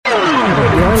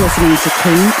listening to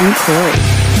Kane and Corey.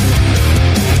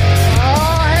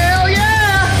 Oh, hell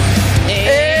yeah!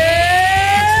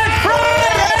 It's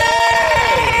Friday!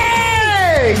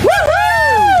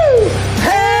 Woohoo!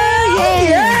 Hell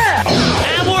yeah!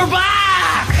 And we're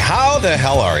back! How the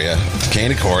hell are you?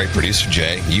 Kane and Corey, producer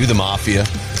Jay, you the Mafia.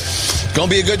 Gonna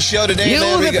be a good show today,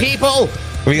 man. You the people!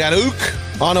 We got Ook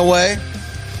on the way.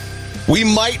 We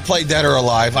might play Dead or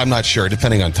Alive. I'm not sure,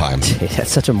 depending on time.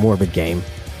 That's such a morbid game.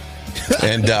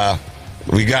 And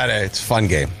we got it's a fun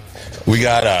game. We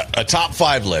got a top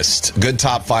 5 list. Good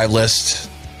top 5 list.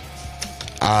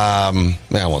 I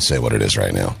won't say what it is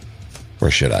right now.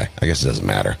 Or should I? I guess it doesn't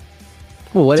matter.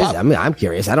 Well, what is it? I mean, I'm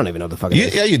curious. I don't even know what the fuck it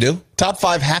is. Yeah, you do. Top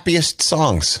 5 happiest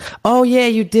songs. Oh, yeah,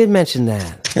 you did mention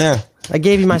that. Yeah. I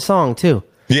gave you my song, too.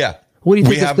 Yeah. What do you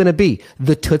think it's going to be?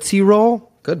 The Tootsie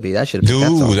Roll? Could be. That should have been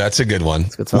that song. Ooh, that's a good one.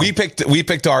 That's a good song. We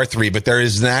picked our 3, but there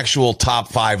is an actual top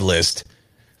 5 list.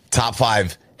 Top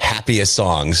 5 happiest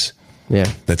songs.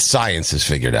 Yeah. That science has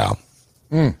figured out.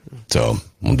 So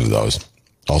we'll do those.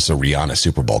 Also, Rihanna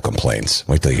Super Bowl complaints.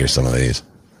 Wait till you hear some of these.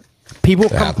 People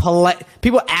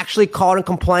actually called and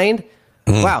complained?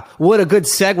 Wow, what a good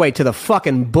segue to the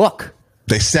fucking book.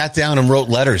 They sat down and wrote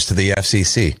letters to the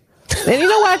FCC. And you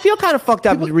know what? I feel kind of fucked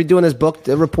up redoing this book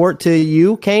report to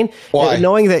you, Kane. Why?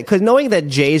 Knowing that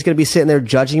Jay's going to be sitting there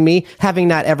judging me, having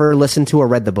not ever listened to or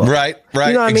read the book. Right.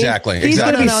 You know what Exactly. I mean? He's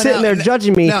going to be sitting there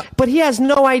judging me, but he has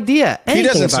no idea anything He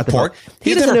doesn't about support. the book.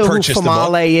 He doesn't know who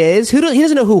Famale is. He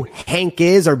doesn't know who Hank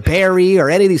is or Barry or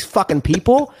any of these fucking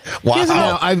people. Wow. He doesn't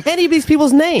know any of these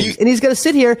people's names. And he's going to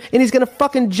sit here and he's going to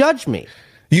fucking judge me.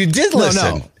 You did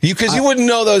listen. Because you wouldn't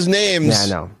know those names. Yeah, I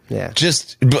know. Yeah.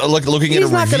 Just looking at a review.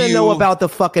 He's not going to know about the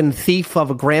fucking thief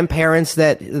of grandparents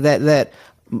that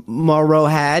Moreau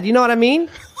had. You know what I mean?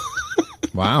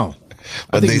 Wow.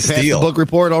 But they steal the book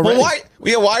report already.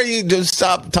 Well, why are you just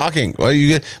stop talking? Why are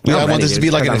you? I want this to be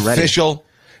like an official.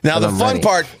 Now the fun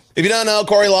part. If you don't know,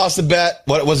 Corey lost the bet.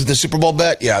 What was it? The Super Bowl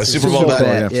bet? Yeah, the Super Bowl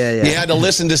bet. Yeah. You had to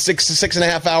listen to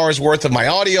 6.5 hours worth of my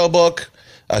audiobook.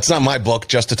 It's not my book,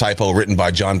 just a typo written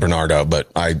by John Bernardo,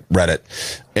 but I read it.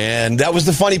 And that was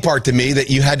the funny part to me, that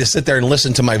you had to sit there and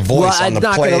listen to my voice on the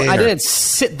plane. I didn't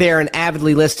sit there and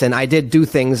avidly listen. I did do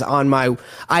things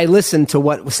I listened to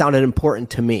what sounded important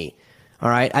to me. All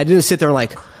right? I didn't sit there and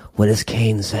like, what is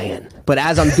Kane saying? But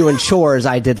as I'm doing chores,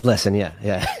 I did listen. Yeah.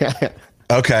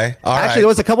 Okay. All right. Actually, there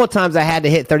was a couple of times I had to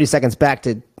hit 30 seconds back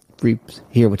to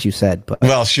hear what you said. But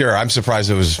well, sure. I'm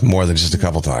surprised it was more than just a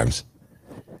couple times.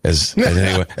 As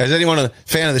anyone a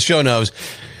fan of the show knows,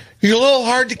 you're a little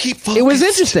hard to keep focused. It was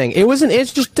interesting. It was an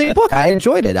interesting book. I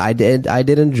enjoyed it. I did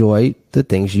enjoy the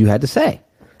things you had to say.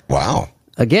 Wow.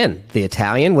 Again, the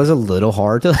Italian was a little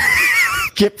hard to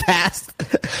get past.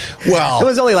 Well, it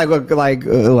was only like what?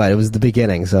 It was the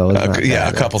beginning, so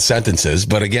a couple sentences.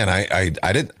 But again, I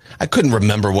couldn't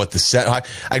remember what the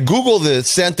I googled the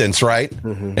sentence, right,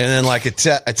 and then like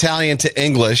Italian to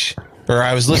English. Or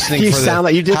I was listening. You sound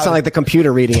like the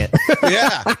computer reading it.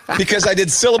 Yeah, because I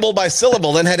did syllable by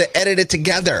syllable, then had to edit it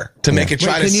together to make it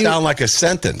sound like a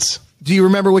sentence. Do you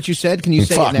remember what you said? Can you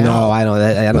say it now? No, I don't.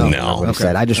 I don't know what you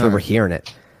said. I just remember hearing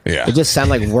it. Yeah, it just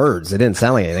sounded like words. It didn't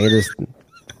sound like anything.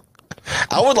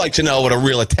 I would like to know what a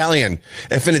real Italian,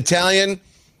 if an Italian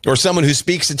or someone who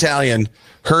speaks Italian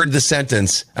heard the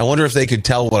sentence, I wonder if they could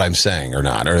tell what I'm saying or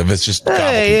not, or if it's just. You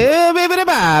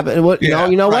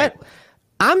know what?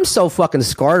 I'm so fucking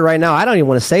scarred right now. I don't even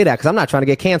want to say that because I'm not trying to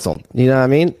get canceled. You know what I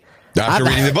mean? After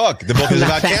reading the book. The book is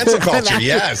about cancel culture,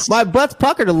 yes. My butt's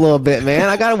puckered a little bit, man.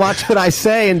 I got to watch what I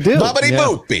say and do. Bobbity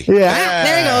boopy. Yeah.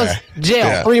 There he goes.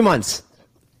 Jail. 3 months.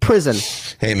 Prison.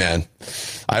 Hey, man.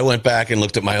 I went back and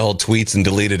looked at my old tweets and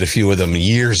deleted a few of them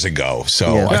years ago.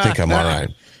 So I think I'm all right.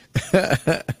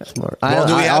 Smart.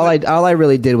 All I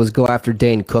really did was go after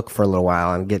Dane Cook for a little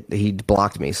while and he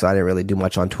blocked me, so I didn't really do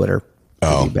much on Twitter.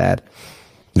 Pretty bad.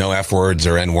 No F words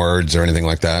or N words or anything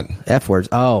like that? F words.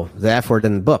 Oh, the F word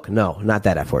in the book. No, not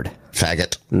that F word.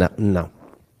 Faggot. No.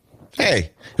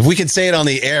 Hey, if we can say it on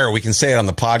the air, we can say it on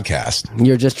the podcast.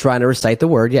 You're just trying to recite the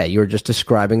word. Yeah, you're just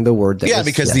describing the word.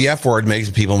 Because the F word makes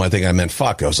people might think I meant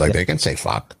fuck. I was like, they can say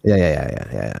fuck.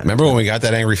 Yeah. Remember when we got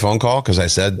that angry phone call? Because I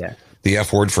said the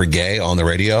F word for gay on the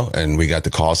radio, and we got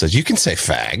the call that says, you can say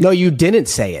fag. No, you didn't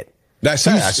say it. I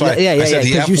said because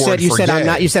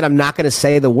you said I'm not going to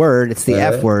say the word. It's the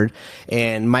F word,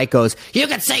 and Mike goes, "You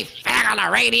can say fag on the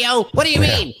radio. What do you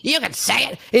mean? You can say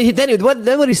it." And then what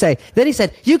did he say? Then he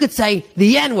said, "You could say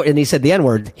the N word," and he said the N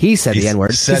word. He said the N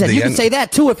word. He said you can say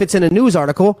that too if it's in a news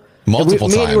article. Multiple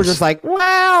times. Me and you were just like,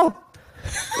 well,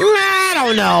 I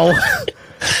don't know.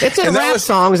 It's in rap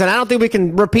songs, and I don't think we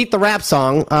can repeat the rap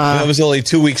song. That was only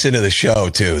 2 weeks into the show,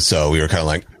 too, so we were kind of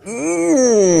like,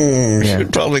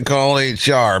 should probably call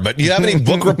HR. But do you have any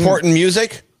book report and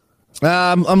music?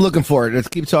 I'm looking for it. Let's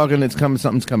keep talking. It's coming.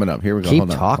 Something's coming up. Here we go. Keep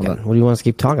talking. What do you want us to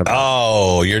keep talking about?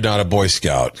 Oh, you're not a Boy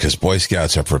Scout, because Boy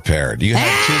Scouts are prepared. You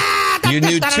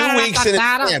knew 2 weeks in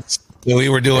advance that we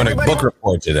were doing a book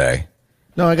report today.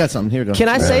 No, I got something. Here we go. Can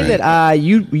I say that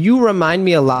you remind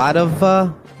me a lot of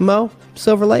Mo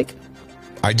Silverlake?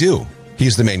 I do.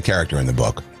 He's the main character in the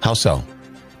book. How so?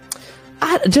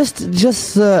 Just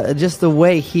the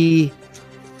way he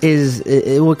is.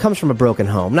 It comes from a broken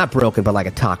home, not broken, but like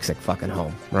a toxic fucking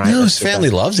home, right? No, his family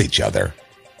loves each other.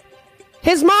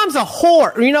 His mom's a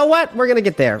whore. You know what? We're gonna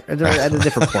get there at a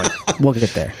different point. We'll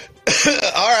get there.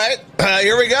 All right,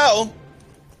 here we go.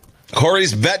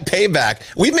 Corey's bet payback.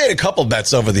 We've made a couple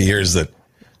bets over the years that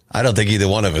I don't think either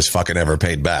one of us fucking ever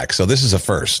paid back. So this is a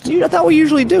first. I thought we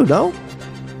usually do, no?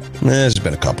 There's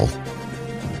been a couple.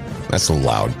 That's a little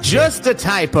loud. Just a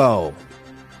typo.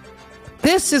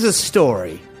 This is a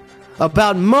story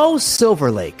about Mo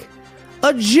Silverlake,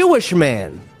 a Jewish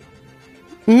man.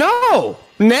 No,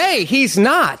 nay, he's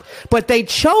not. But they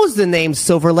chose the name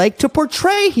Silverlake to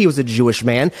portray he was a Jewish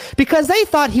man because they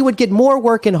thought he would get more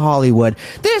work in Hollywood.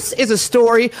 This is a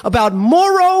story about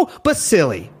Mauro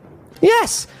Basili.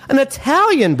 Yes, an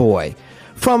Italian boy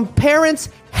from parents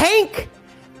Hank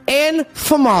and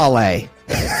Famale.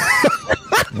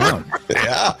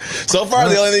 Yeah. So far,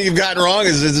 the only thing you've gotten wrong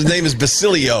is his name is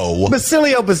Basilio.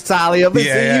 Basilio.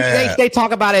 Yeah. They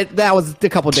talk about it. That was a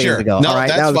couple days ago. No, all right?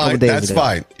 that's fine. That's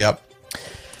fine. Yep.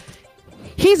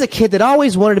 He's a kid that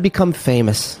always wanted to become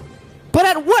famous. But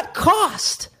at what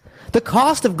cost? The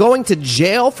cost of going to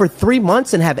jail for 3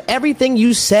 months and have everything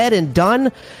you said and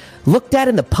done looked at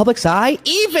in the public's eye?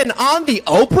 Even on the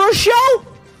Oprah show?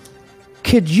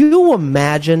 Could you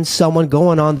imagine someone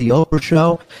going on the Oprah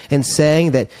show and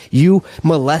saying that you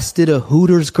molested a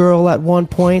Hooters girl at one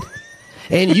point?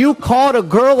 And you called a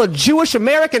girl a Jewish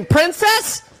American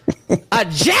princess? A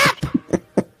Jap?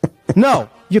 No,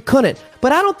 you couldn't.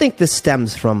 But I don't think this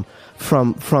stems from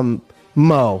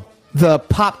Mo, the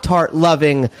Pop-Tart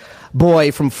loving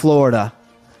boy from Florida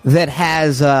that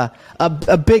has a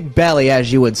big belly,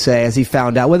 as you would say, as he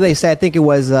found out. What did they say? I think it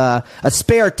was a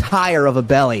spare tire of a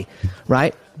belly,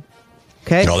 right?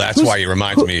 Okay. No, that's why he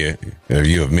reminds me of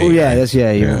you of me. Oh, yeah, right? that's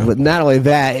yeah. But not only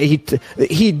that,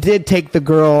 he did take the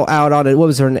girl out on it. What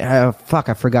was her name? Fuck,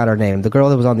 I forgot her name. The girl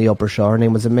that was on the Oprah show. Her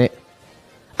name was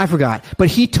I forgot. But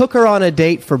he took her on a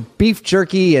date for beef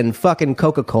jerky and fucking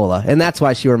Coca-Cola, and that's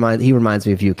why he reminds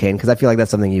me of you, Kane, because I feel like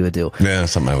that's something you would do. Yeah,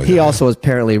 something I would do. He also was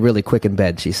apparently really quick in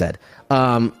bed, she said. He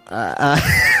reminds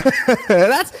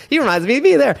me of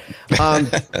me there.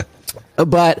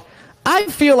 But I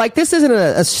feel like this isn't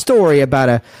a story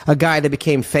about a guy that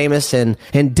became famous and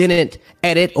didn't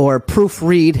edit or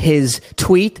proofread his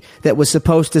tweet that was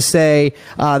supposed to say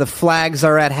the flags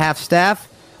are at half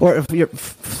staff, or if you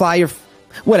fly your...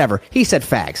 Whatever. He said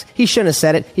fags. He shouldn't have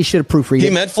said it. He should have proofread it. He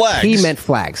meant flags. He meant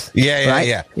flags.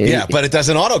 Yeah, but it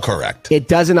doesn't autocorrect. It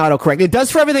doesn't autocorrect. It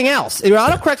does for everything else. It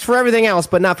autocorrects for everything else,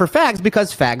 but not for fags,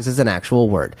 because fags is an actual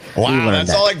word. Wow, that's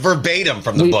all like verbatim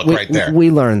from the book right there.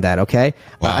 We learned that, okay?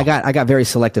 Wow. I got very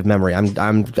selective memory.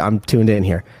 I'm tuned in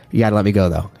here. You got to let me go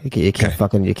though. You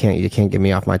can't get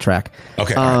me off my track.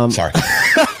 Okay, all right. Sorry.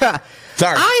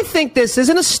 Sorry. I think this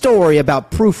isn't a story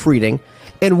about proofreading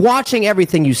and watching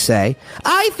everything you say.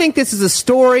 I think this is a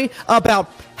story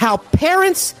about how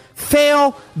parents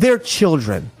fail their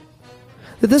children.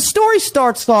 The story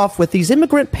starts off with these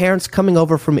immigrant parents coming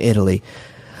over from Italy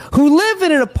who live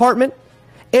in an apartment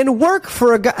and work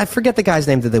for a guy. I forget the guy's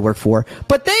name that they work for,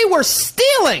 but they were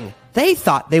stealing. They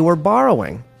thought they were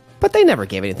borrowing, but they never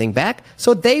gave anything back,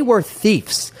 so they were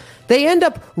thieves. They end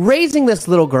up raising this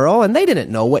little girl, and they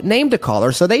didn't know what name to call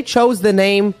her, so they chose the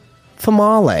name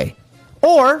Famale.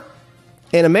 Or,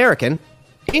 in American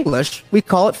English, we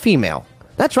call it female.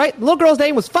 That's right. The little girl's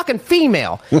name was fucking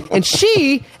Female. And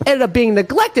she ended up being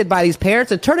neglected by these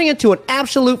parents and turning into an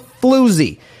absolute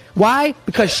floozy. Why?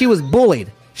 Because she was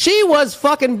bullied. She was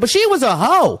a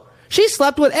hoe. She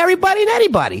slept with everybody and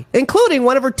anybody, including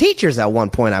one of her teachers at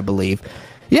one point, I believe.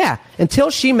 Yeah,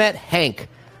 until she met Hank,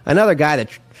 another guy that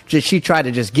she tried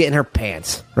to just get in her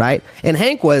pants, right? And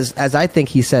Hank was, as I think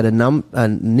he said, a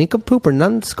nincompoop or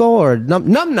numbskull or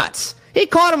numbnuts. He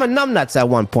called him a numbnuts at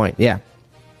one point, yeah.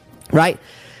 Right?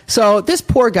 So this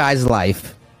poor guy's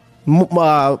life,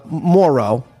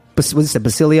 Mauro, was it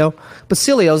Basilio?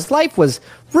 Basilio's life was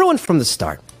ruined from the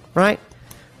start, right?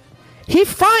 He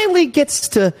finally gets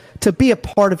to to be a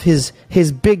part of his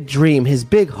big dream, his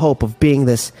big hope of being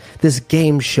this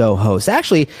game show host.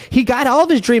 Actually, he got all of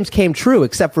his dreams came true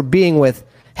except for being with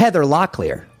Heather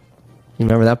Locklear. You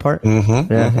remember that part?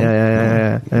 Mm-hmm.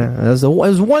 Yeah. It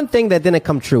was one thing that didn't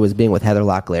come true, was being with Heather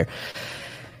Locklear.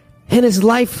 And his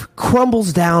life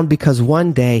crumbles down because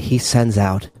one day he sends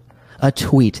out a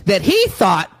tweet that he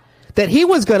thought that he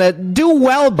was going to do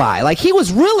well by. Like, he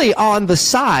was really on the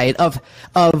side of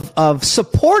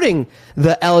supporting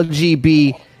the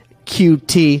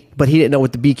LGBTQT, but he didn't know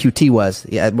what the BQT was.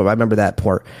 Yeah, I remember that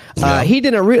part. Yeah. He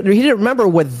didn't remember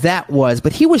what that was,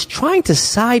 but he was trying to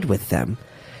side with them.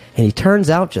 And he turns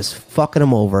out just fucking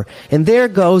him over. And there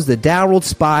goes the downward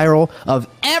spiral of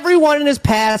everyone in his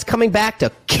past coming back to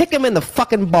kick him in the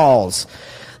fucking balls.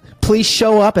 Police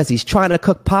show up as he's trying to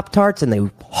cook Pop-Tarts, and they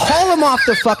haul him off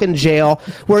to fucking jail,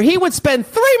 where he would spend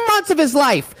 3 months of his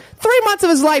life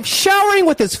showering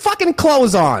with his fucking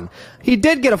clothes on. He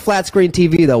did get a flat screen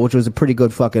TV, though, which was a pretty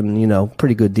good fucking,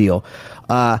 pretty good deal.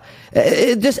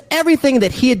 Just everything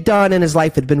that he had done in his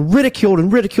life had been ridiculed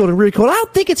and ridiculed and ridiculed. I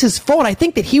don't think it's his fault. I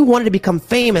think that he wanted to become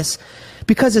famous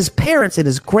because his parents and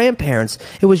his grandparents,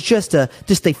 it was just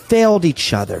they failed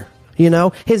each other.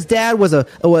 His dad was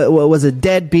a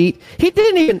deadbeat. He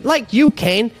didn't even, like you,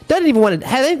 Kane, doesn't even want to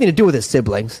have anything to do with his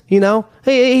siblings. He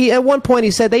at one point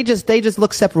he said they just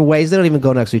look separate ways. They don't even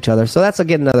go next to each other. So that's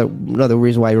again another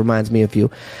reason why he reminds me of you.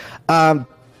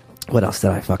 What else did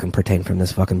I fucking pertain from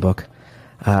this fucking book?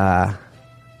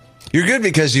 You're good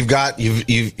because you've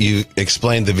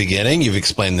explained the beginning, you've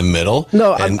explained the middle.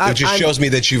 No, it just shows me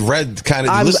that you've read kind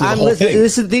of listened to the whole thing.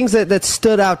 This is things that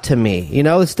stood out to me.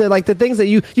 It's like the things that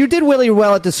you did really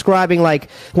well at describing,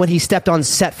 like when he stepped on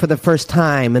set for the first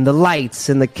time, and the lights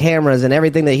and the cameras and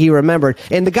everything that he remembered,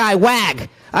 and the guy Wag.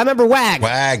 I remember Wag.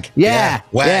 Wag. Yeah.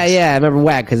 I remember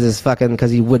Wag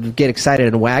because he would get excited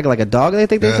and wag like a dog. I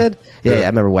think they said. Yeah, I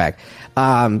remember Wag.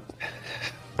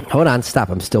 Hold on, stop.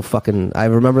 I'm still fucking. I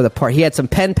remember the part. He had some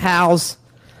pen pals.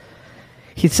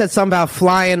 He said something about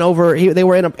flying over. They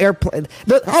were in an airplane.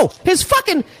 His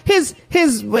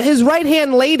right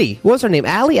hand lady. What was her name?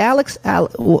 Alex. I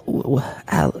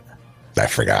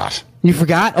forgot. You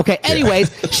forgot? Okay.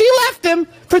 Anyways, she left him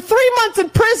for 3 months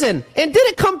in prison and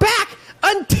didn't come back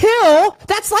until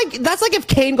that's like if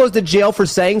Kane goes to jail for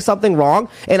saying something wrong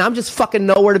and I'm just fucking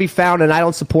nowhere to be found and I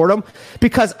don't support him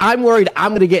because I'm worried I'm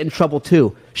going to get in trouble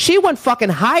too. She went fucking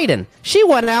hiding. She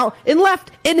went out and left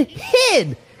and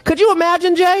hid. Could you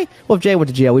imagine, Jay? Well, if Jay went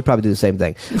to jail, we'd probably do the same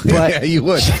thing. But yeah, you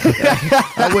would.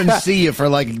 I wouldn't see you for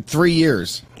like 3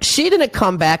 years. She didn't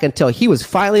come back until he was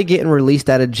finally getting released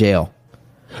out of jail.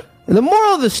 And the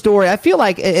moral of the story, I feel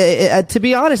like, to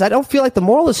be honest, I don't feel like the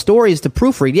moral of the story is to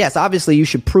proofread. Yes, obviously you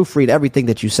should proofread everything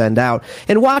that you send out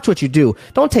and watch what you do.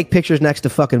 Don't take pictures next to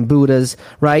fucking Buddhas,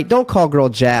 right? Don't call girl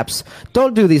Japs.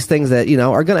 Don't do these things that,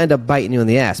 are going to end up biting you in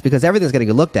the ass because everything's going to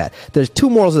get looked at. There's 2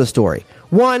 morals of the story.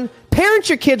 1, parent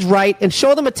your kids right and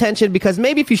show them attention because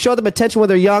maybe if you show them attention when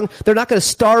they're young, they're not going to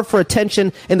starve for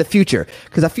attention in the future.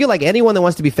 Because I feel like anyone that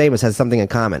wants to be famous has something in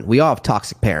common. We all have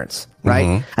toxic parents, right?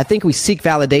 Mm-hmm. I think we seek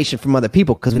validation from other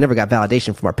people because we never got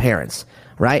validation from our parents,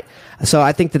 right? So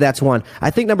I think that's 1. I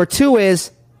think number 2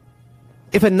 is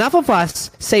if enough of us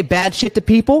say bad shit to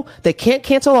people, they can't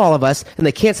cancel all of us and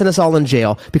they can't send us all in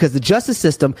jail because the justice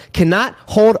system cannot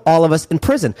hold all of us in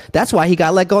prison. That's why he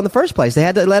got let go in the first place. They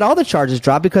had to let all the charges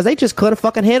drop because they just couldn't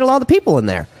fucking handle all the people in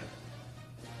there.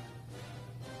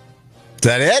 Is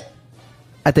that it?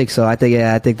 I think so. I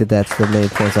think that's the main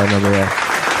points I remember there.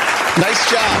 Nice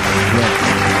job.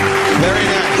 Yeah. Very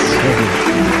nice.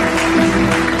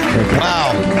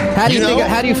 Wow. How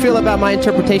do you feel about my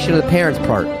interpretation of the parents'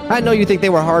 part? I know you think they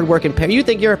were hardworking parents. You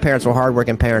think your parents were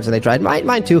hardworking parents and they tried.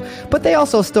 Mine too, but they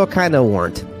also still kind of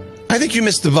weren't. I think you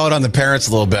missed the boat on the parents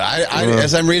a little bit.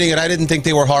 As I'm reading it, I didn't think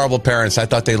they were horrible parents. I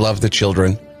thought they loved the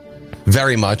children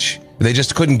very much. They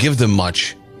just couldn't give them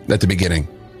much at the beginning.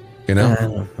 I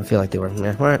don't know. I feel like they were.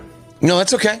 Yeah, all right. No,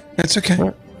 that's okay. That's okay. All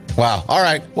right. Wow. All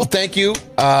right. Well, thank you.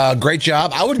 Great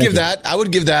job. I would give that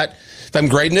if I'm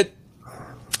grading it.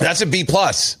 That's a B+.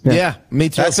 Yeah, me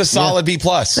too. That's a solid B+.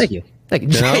 Thank you. Thank you.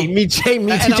 Jay, me too.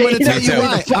 And I'm going to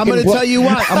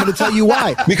tell you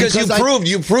why. Because you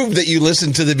proved that you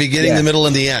listened to the beginning, the middle,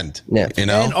 and the end. Yeah. And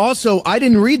also, I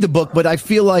didn't read the book, but I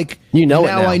feel like now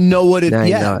I know what it.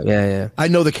 Yeah. I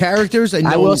know the characters.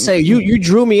 I will say you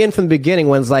drew me in from the beginning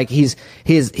when it's like he's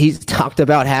talked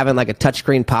about having like a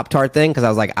touchscreen Pop-Tart thing because I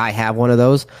was like I have one of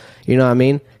those. You know what I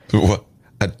mean? What?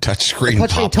 A touchscreen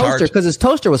Pop-Tart? Toaster, because his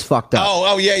toaster was fucked up.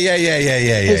 Oh, yeah.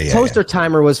 His toaster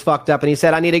timer was fucked up, and he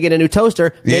said, I need to get a new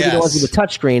toaster. Maybe he wants to do a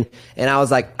touchscreen. And I was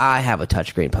like, I have a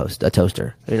touchscreen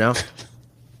toaster,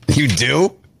 You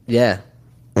do? Yeah.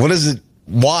 What is it?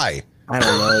 Why? I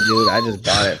don't know, dude. I just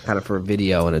bought it kind of for a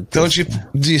video, and Do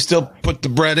you still put the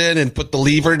bread in and put the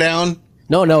lever down?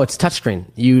 No, it's touchscreen.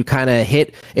 You kind of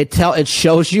hit it. It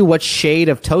shows you what shade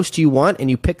of toast you want, and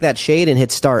you pick that shade and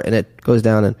hit start, and it goes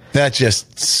down. And that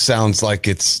just sounds like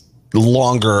it's a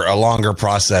longer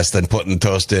process than putting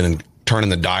toast in and turning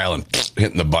the dial and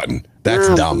hitting the button.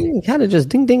 That's dumb. Kind of just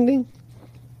ding, ding, ding.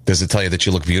 Does it tell you that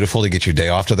you look beautiful to get your day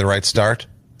off to the right start?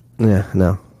 Yeah,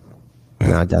 no,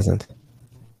 it doesn't.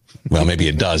 Well, maybe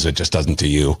it does. It just doesn't to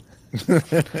you.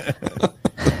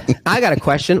 I got a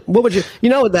question. What would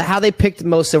how they picked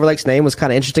Mo Silver Lake's name was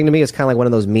kind of interesting to me. It's kind of like one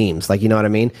of those memes. Like, you know what I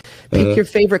mean? Pick your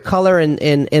favorite color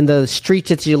in the street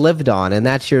that you lived on, and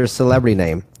that's your celebrity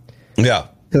name. Yeah.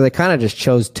 Because they kind of just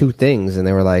chose two things, and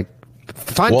they were like,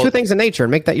 find two things in nature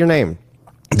and make that your name.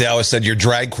 They always said your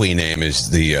drag queen name is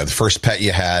the first pet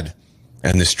you had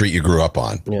and the street you grew up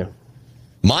on. Yeah.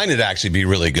 Mine would actually be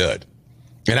really good.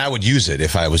 And I would use it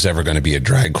if I was ever going to be a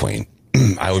drag queen.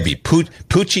 I would be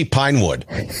Poochie Pinewood.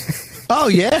 Oh,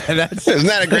 yeah. Isn't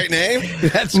that a great name?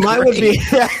 That's Mine would be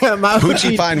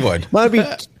Poochie Pinewood. Mine would be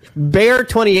Bear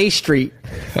 28th Street.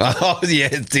 Oh, yeah.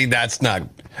 See, that's not...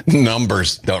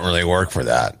 Numbers don't really work for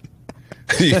that.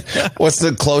 What's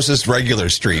the closest regular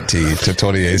street to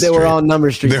 28th Street? They were all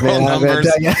number streets. They were all numbers.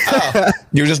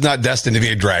 You're just not destined to be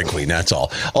a drag queen, that's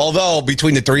all. Although,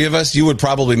 between the three of us, you would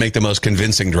probably make the most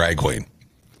convincing drag queen.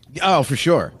 Oh, for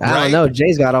sure. I don't know.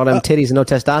 Jay's got all them titties and no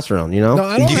testosterone, you know? No,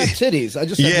 I don't have titties. I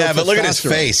just have no but look at his testosterone.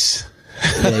 face.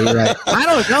 Yeah, you're right. I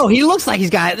don't know. He looks like he's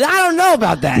got... I don't know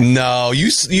about that. No, you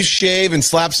shave and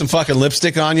slap some fucking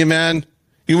lipstick on you, man.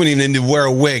 You wouldn't even need to wear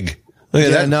a wig. Look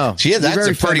at that. No. That's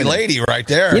a pretty lady right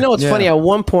there. You know what's funny? At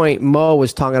one point, Mo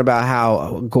was talking about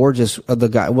how gorgeous the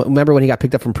guy. Remember when he got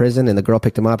picked up from prison and the girl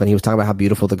picked him up, and he was talking about how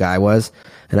beautiful the guy was.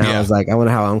 And I was like, I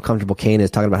wonder how uncomfortable Kane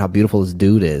is talking about how beautiful this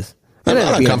dude is. I'm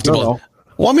not uncomfortable.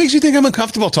 What makes you think I'm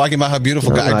uncomfortable talking about how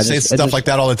beautiful guy? I say stuff like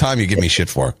that all the time. You give me shit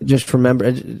for. Just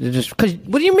remember, because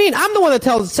what do you mean? I'm the one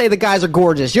that say the guys are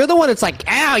gorgeous. You're the one that's like,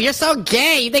 ow, you're so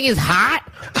gay. You think he's hot?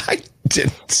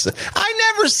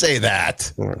 I never say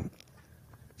that.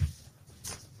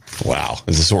 Wow.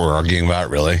 Is this what we're arguing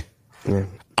about, really? Yeah.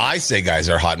 I say guys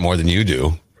are hot more than you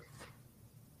do.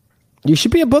 You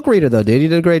should be a book reader, though, dude. You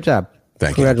did a great job.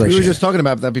 Thank you. We were just talking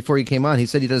about that before he came on. He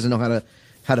said he doesn't know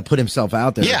how to put himself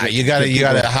out there. Yeah, you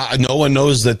gotta. No one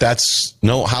knows that's.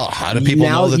 How do people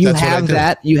know that you that's have what I do?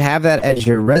 that? You have that as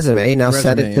your resume. Now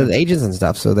send it to the agents and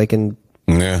stuff so they can.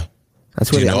 Yeah.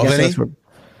 That's what do you know of any?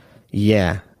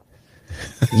 Yeah.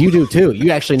 You do too.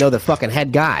 You actually know the fucking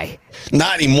head guy.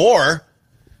 Not anymore.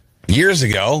 Years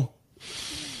ago,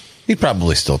 he'd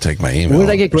probably still take my email. What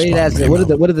did I get graded as?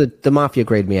 What did the mafia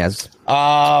grade me as?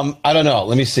 I don't know.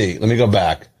 Let me see. Let me go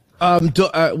back.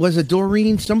 Was it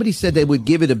Doreen? Somebody said they would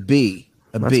give it a B.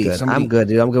 That's good. I'm good,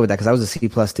 dude. I'm good with that because I was a C+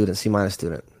 student, C-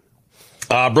 student.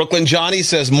 Brooklyn Johnny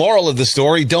says, moral of the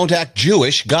story, don't act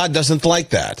Jewish. God doesn't like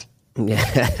that.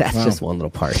 Yeah, that's just one little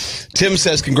part. Tim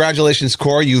says, congratulations,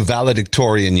 Corey, you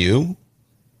valedictorian, you.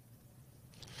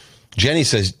 Jenny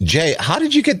says, Jay, how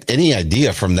did you get any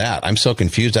idea from that? I'm so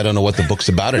confused. I don't know what the book's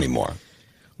about anymore.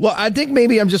 Well, I think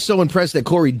maybe I'm just so impressed that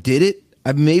Corey did it.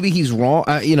 Maybe he's wrong.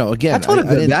 Again, I told him.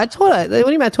 What do you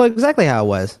mean? I told exactly how it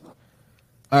was.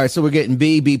 All right, so we're getting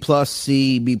B+,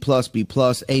 C, B+, B+,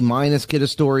 A-, Kid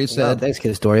Astoria said. Thanks,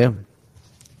 Kid Astoria.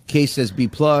 Case says B+.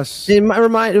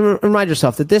 Remind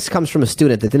yourself that this comes from a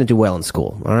student that didn't do well in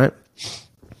school, all right?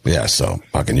 Yeah, so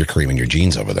fucking you're creaming your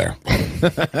jeans over there.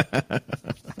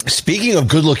 Speaking of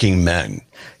good-looking men.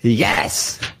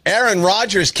 Yes. Aaron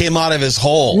Rodgers came out of his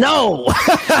hole. No.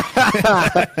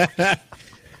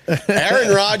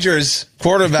 Aaron Rodgers,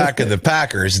 quarterback of the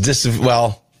Packers,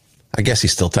 I guess he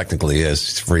still technically is.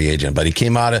 He's a free agent, but he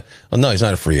came out of... Oh, no, he's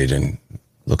not a free agent.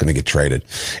 Looking to get traded.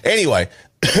 Anyway,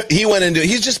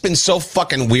 he's just been so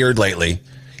fucking weird lately.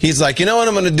 He's like, you know what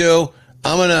I'm going to do?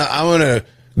 I'm going to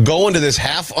go into this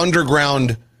half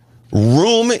underground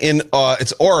room in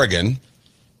it's Oregon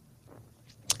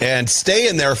and stay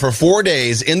in there for 4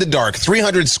 days in the dark.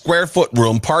 300 square foot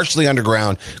room, partially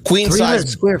underground, queen 300 size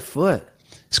square foot.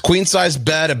 It's queen size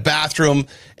bed, a bathroom,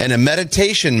 and a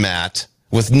meditation mat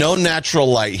with no natural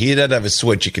light. He did have a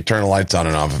switch. You could turn the lights on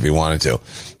and off if he wanted to,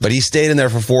 but he stayed in there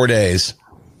for 4 days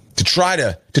to try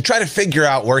to figure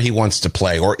out where he wants to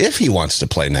play or if he wants to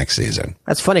play next season.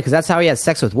 That's funny because that's how he had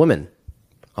sex with women.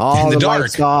 All the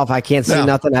lights off. I can't see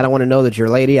nothing. I don't want to know that you're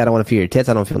a lady. I don't want to feel your tits.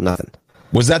 I don't feel nothing.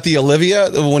 Was that the Olivia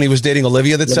when he was dating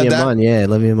Olivia that said that?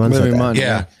 Olivia Munn said that.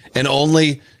 Yeah, and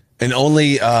only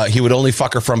he would only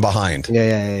fuck her from behind.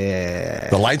 Yeah.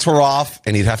 The lights were off,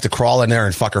 and he'd have to crawl in there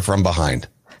and fuck her from behind.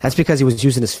 That's because he was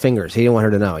using his fingers. He didn't want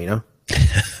her to know, you know?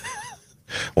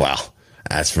 Well,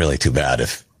 that's really too bad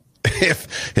if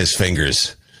his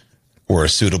fingers were a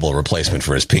suitable replacement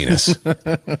for his penis.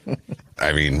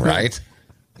 I mean, right?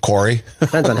 Corey?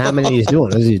 Depends on how many he's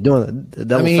doing. Is he doing the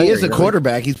double he finger, is a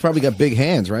quarterback. He's probably got big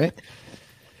hands, right?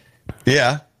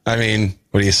 Yeah. I mean,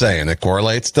 what are you saying? It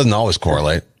correlates? Doesn't always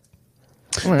correlate.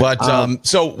 But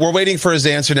so we're waiting for his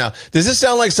answer now. Does this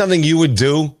sound like something you would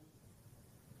do?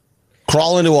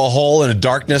 Crawl into a hole in a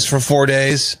darkness for 4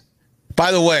 days?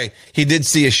 By the way, he did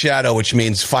see a shadow, which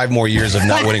means 5 more years of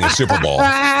not winning a Super Bowl.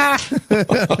 I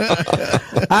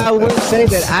would say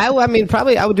that I mean,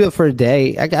 probably I would do it for a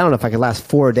day. I don't know if I could last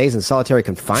 4 days in solitary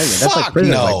confinement. That's like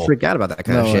prisoners like freak out about that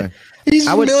kind of shit. He's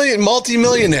a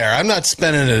multi-millionaire. I'm not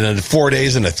spending it in 4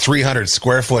 days in a 300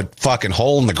 square foot fucking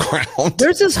hole in the ground.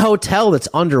 There's this hotel that's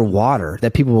underwater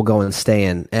that people will go and stay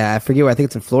in. I forget where. I think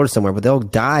it's in Florida somewhere, but they'll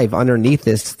dive underneath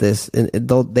this, and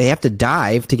they have to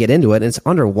dive to get into it. And it's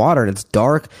underwater and it's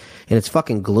dark and it's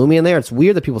fucking gloomy in there. It's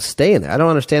weird that people stay in there. I don't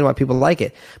understand why people like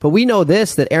it. But we know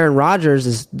this, that Aaron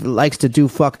Rodgers likes to do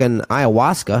fucking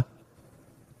ayahuasca.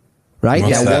 Right?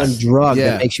 What's that? One drug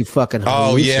that makes you fucking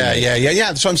hallucinate. Oh, yeah.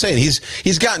 That's what I'm saying.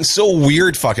 He's gotten so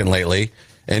weird fucking lately.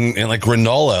 And like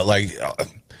granola, like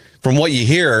from what you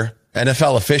hear,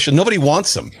 NFL official, nobody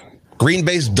wants him. Green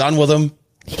Bay's done with him.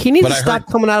 He needs to stop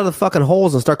coming out of the fucking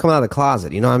holes and start coming out of the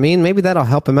closet. You know what I mean? Maybe that'll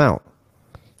help him out.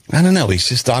 I don't know. He's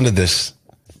just onto this.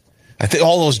 I think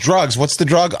all those drugs. What's the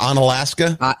drug on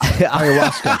Alaska?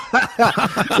 Ayahuasca.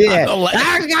 Yeah.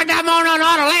 I got that on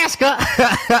Alaska.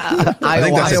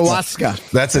 Ayahuasca.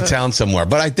 That's a town somewhere.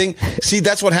 But I think,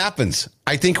 that's what happens.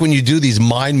 I think when you do these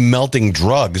mind-melting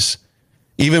drugs,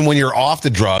 even when you're off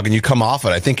the drug and you come off it,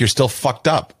 I think you're still fucked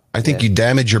up. I think you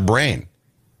damage your brain.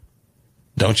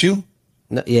 Don't you?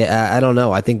 No, I don't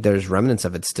know. I think there's remnants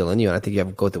of it still in you. And I think you have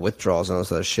to go through withdrawals and all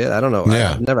this other shit. I don't know.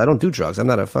 Yeah. I don't do drugs. I'm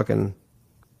not a fucking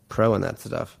pro in that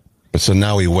stuff. But so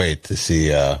now we wait to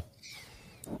see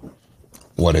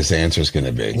what his answer is going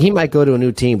to be. He might go to a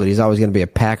new team, but he's always going to be a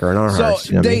Packer in our hearts.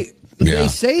 So they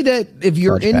say that if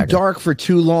you're in dark for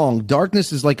too long,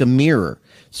 darkness is like a mirror.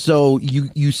 So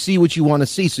you see what you want to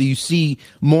see. So you see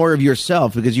more of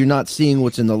yourself because you're not seeing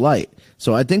what's in the light.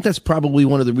 So I think that's probably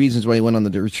one of the reasons why he went on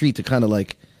the retreat, to kind of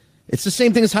like, it's the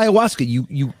same thing as ayahuasca. You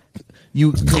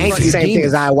ain't the same thing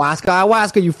as ayahuasca.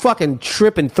 Ayahuasca, you fucking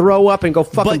trip and throw up and go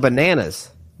fucking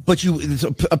bananas. But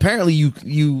apparently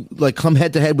you like come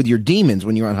head to head with your demons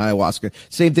when you're on ayahuasca.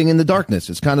 Same thing in the darkness.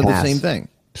 It's kind of the same thing.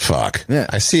 Fuck. Yeah.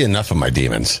 I see enough of my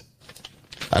demons.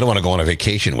 I don't want to go on a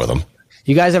vacation with them.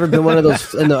 You guys ever been one of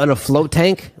those in a float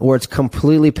tank where it's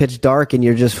completely pitch dark and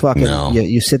you're just fucking,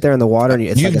 you sit there in the water and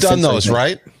you've like done those,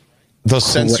 right? Those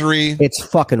sensory. It's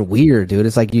fucking weird, dude.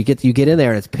 It's like you get in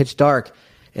there and it's pitch dark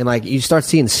and like you start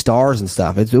seeing stars and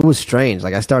stuff. It was strange.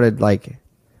 Like I started like,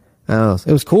 I don't know.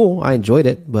 It was cool. I enjoyed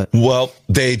it, but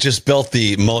they just built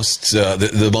the most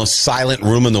the most silent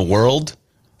room in the world.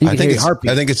 I think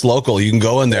it's local. You can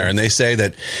go in there, and they say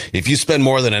that if you spend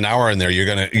more than an hour in there, you're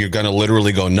gonna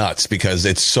literally go nuts because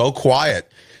it's so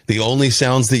quiet. The only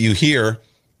sounds that you hear,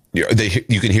 you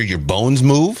can hear your bones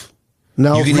move.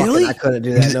 No, really? I couldn't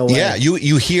do that. No way. Yeah,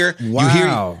 you hear. Wow. You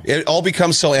hear. It all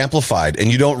becomes so amplified,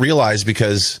 and you don't realize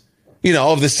because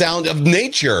of the sound of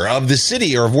nature, of the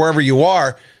city, or of wherever you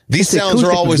are. These sounds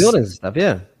are always buildings and stuff.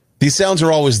 Yeah. These sounds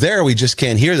are always there. We just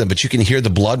can't hear them, but you can hear the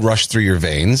blood rush through your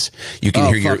veins. You can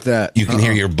hear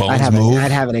hear your bones move.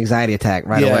 I'd have an anxiety attack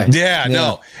right away. Yeah,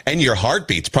 no. And your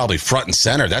heartbeat's probably front and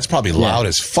center. That's probably loud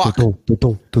as fuck.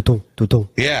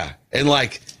 Yeah. And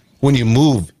like when you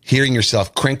move, hearing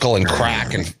yourself crinkle and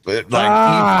crack and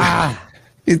like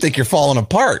you think you're falling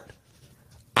apart.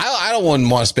 I don't want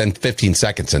to spend 15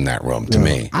 seconds in that room, to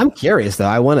me. I'm curious though.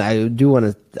 I'm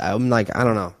like, I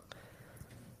don't know.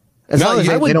 As long as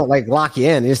they don't like lock you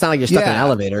in. It's not like you're stuck in an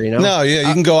elevator, you know? No, you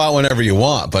can go out whenever you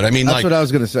want. But I mean, that's what I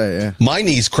was going to say, yeah. My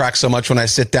knees crack so much when I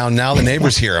sit down now, the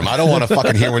neighbors hear them. I don't want to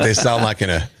fucking hear what they sound like in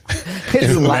a...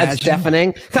 It's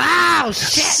deafening. Oh,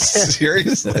 shit!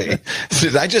 Seriously?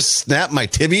 Did I just snap my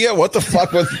tibia? What the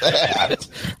fuck was that?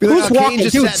 Who's walking?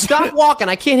 Dude, stop walking.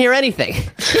 I can't hear anything.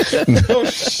 No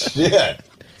shit.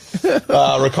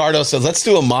 Ricardo says, let's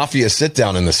do a mafia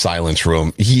sit-down in the silence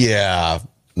room. Yeah.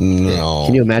 No.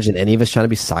 Can you imagine any of us trying to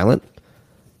be silent?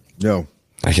 No.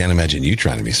 I can't imagine you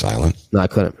trying to be silent. No, I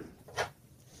couldn't.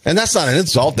 And that's not an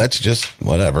insult. That's just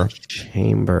whatever.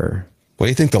 Chamber. What do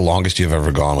you think the longest you've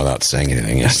ever gone without saying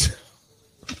anything is?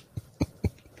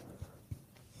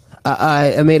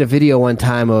 I made a video one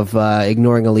time of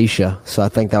ignoring Alicia, so I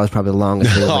think that was probably the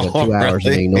longest. Like 2 hours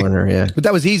of me ignoring her. Yeah, but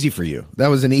that was easy for you. That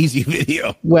was an easy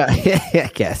video. Well, yeah,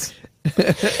 I guess.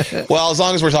 Well, as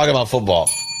long as we're talking about football,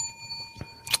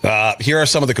 here are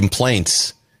some of the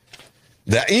complaints.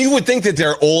 That you would think that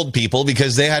they're old people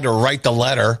because they had to write the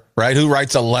letter, right? Who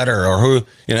writes a letter or who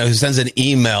sends an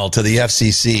email to the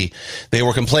FCC? They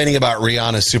were complaining about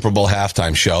Rihanna's Super Bowl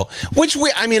halftime show, which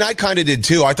I kind of did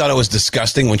too. I thought it was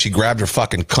disgusting when she grabbed her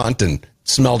fucking cunt and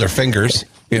smelled her fingers.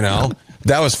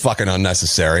 That was fucking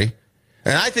unnecessary.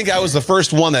 And I think I was the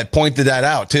first one that pointed that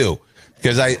out too,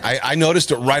 because I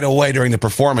noticed it right away during the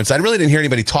performance. I really didn't hear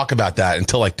anybody talk about that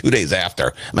until like 2 days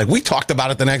after. I'm like, we talked about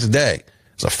it the next day.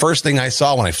 It's the first thing I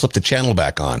saw when I flipped the channel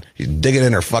back on. She's digging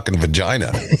in her fucking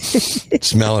vagina,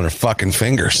 smelling her fucking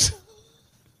fingers.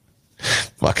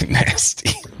 Fucking nasty.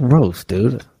 Gross,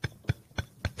 dude.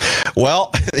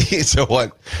 Well, so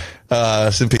what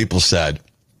some people said.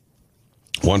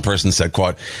 One person said,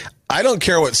 quote, I don't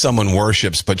care what someone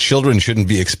worships, but children shouldn't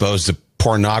be exposed to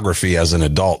pornography as an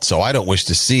adult, so I don't wish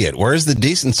to see it. Where is the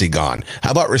decency gone? How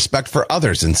about respect for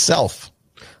others and self?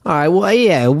 All right, well,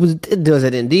 yeah, was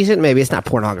it indecent? Maybe it's not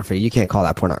pornography. You can't call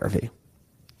that pornography.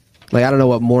 Like, I don't know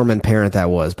what Mormon parent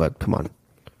that was, but come on.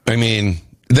 I mean,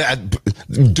 that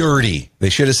dirty.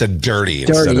 They should have said dirty.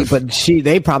 Dirty, but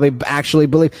they probably actually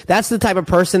believe. That's the type of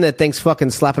person that thinks fucking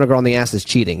slapping a girl on the ass is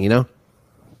cheating,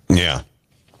 Yeah.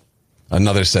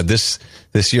 Another said, this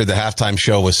year the halftime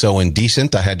show was so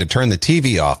indecent, I had to turn the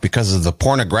TV off because of the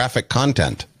pornographic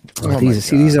content.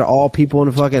 These are all people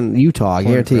in fucking Utah, I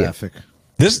guarantee you.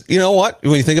 This, you know what?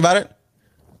 When you think about it,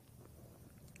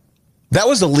 that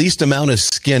was the least amount of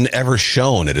skin ever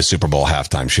shown at a Super Bowl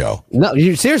halftime show. No,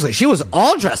 seriously, she was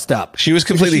all dressed up. She was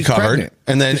completely covered,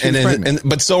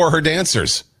 but so are her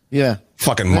dancers. Yeah,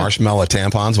 fucking marshmallow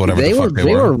tampons, whatever they were.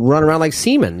 They were running around like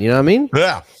semen. You know what I mean?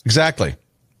 Yeah, exactly.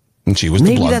 And she was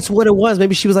maybe the blood. That's what it was.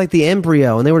 Maybe she was like the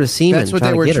embryo, and they were the semen. That's what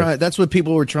they were trying. That's what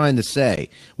people were trying to say.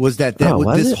 Was that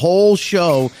this whole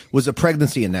show was a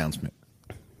pregnancy announcement?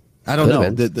 I don't know.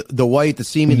 The white, the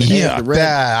semen, the hair, the red.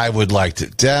 Yeah, I would like to.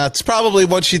 That's probably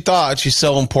what she thought. She's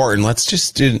so important.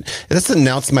 Let's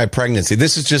announce my pregnancy.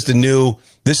 This is just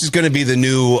this is going to be the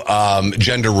new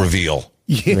gender reveal.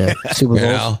 Yeah. Super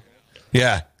Bowl.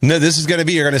 Yeah. No, this is going to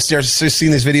be, you're going to start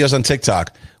seeing these videos on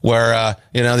TikTok where,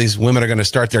 these women are going to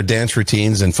start their dance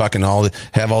routines and fucking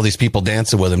have all these people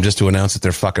dancing with them just to announce that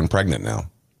they're fucking pregnant now.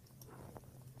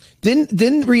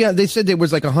 Didn't Rihanna, they said there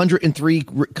was like 103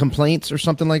 complaints or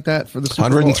something like that for the Super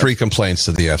Bowl? 103 complaints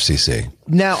to the FCC.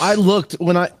 Now, I looked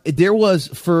there was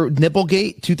for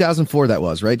Nipplegate, 2004 that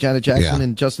was, right? Janet Jackson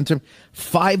and Justin Timberlake,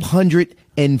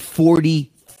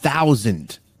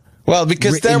 540,000. Well,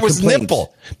 because there was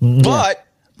nipple. But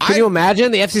can you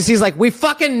imagine? The FCC's like, we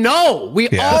fucking know. We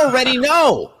already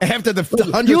know. After the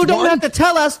 100th You don't have to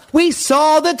tell us. We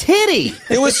saw the titty.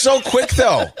 It was so quick,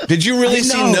 though. Did you really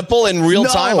see nipple in real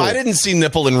time? I didn't see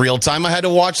nipple in real time. I had to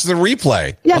watch the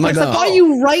replay. Yeah, but why are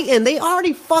you writing? They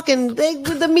already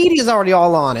the media's already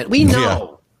all on it. We know. Yeah.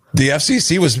 The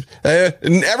FCC was,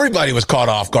 everybody was caught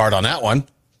off guard on that one.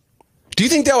 Do you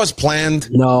think that was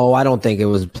planned? No, I don't think it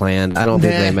was planned. I don't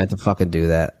think they meant to fucking do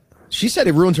that. She said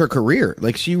it ruined her career.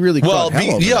 Like, she really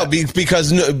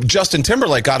because Justin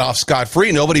Timberlake got off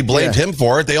scot-free. Nobody blamed him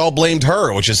for it. They all blamed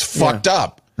her, which is fucked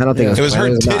up. I don't think it was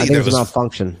her titty that was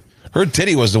malfunction. Her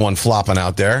titty was the one flopping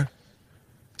out there.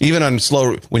 Even on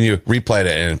slow, when you replayed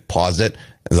it and paused it,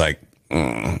 it's like,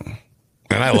 And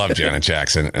I love Janet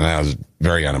Jackson, and I was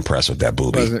very unimpressed with that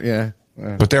boobie.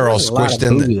 But they're all squished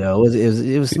in.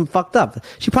 It was some fucked up.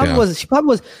 She probably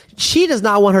was. She does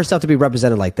not want herself to be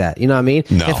represented like that. You know what I mean?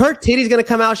 No. If her titty's going to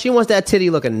come out, she wants that titty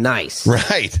looking nice.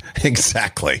 Right.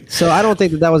 Exactly. So I don't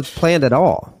think that was planned at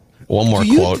all. One more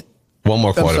quote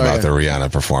about the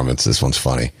Rihanna performance. This one's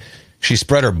funny. She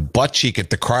spread her butt cheek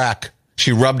at the crack.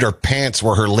 She rubbed her pants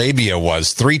where her labia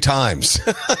was 3 times.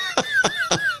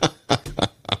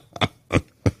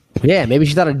 Yeah, maybe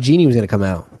she thought a genie was going to come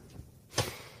out.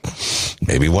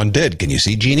 Maybe one did. Can you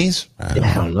see genies? I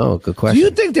don't know. Good question. Do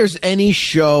you think there's any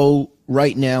show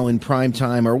right now in prime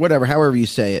time or whatever, however you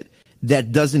say it,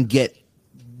 that doesn't get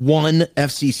one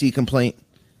FCC complaint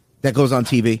that goes on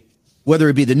TV? Whether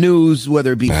it be the news,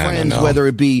 whether it be Friends, whether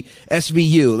it be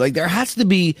SVU. Like, there has to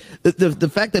be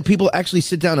the fact that people actually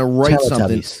sit down and write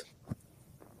something.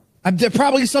 There's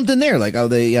probably something there. Like,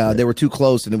 they were too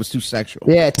close and it was too sexual.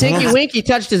 Yeah, Tinky Winky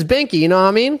touched his binky. You know what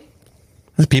I mean?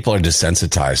 People are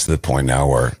desensitized to the point now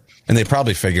where, and they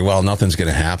probably figure, well, nothing's going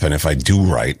to happen if I do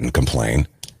write and complain.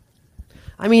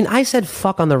 I mean, I said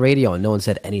fuck on the radio and no one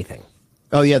said anything.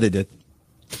 Oh, yeah, they did.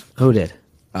 Who did?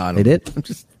 They did?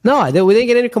 No, we didn't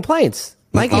get any complaints.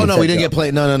 Mikey. Oh no, we didn't get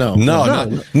played.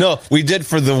 No. We did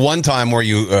for the one time where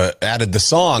you added the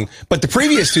song, but the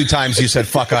previous 2 times you said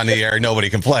 "fuck" on the air, nobody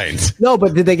complained. No,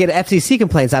 but did they get FCC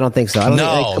complaints? I don't think so. I don't think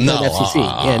they complained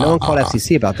FCC. Yeah, no one called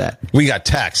FCC about that. We got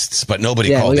texts, but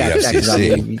nobody called the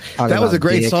FCC. That was a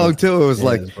great song too. It was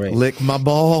like "Lick My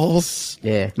Balls."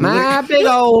 Yeah, my big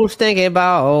old stinking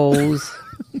balls.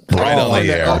 Right on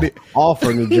the air. All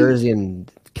for New Jersey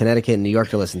and Connecticut and New York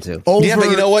to listen to. Yeah, but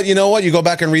you know what? You go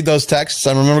back and read those texts.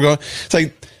 I remember going. It's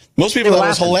like most people thought it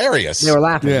was hilarious. They were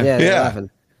laughing. Yeah, they were laughing.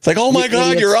 It's like, oh my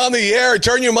God, you're on the air.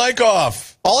 Turn your mic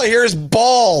off. All I hear is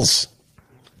balls.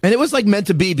 And it was like meant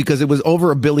to be because it was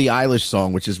over a Billie Eilish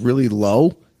song, which is really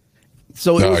low.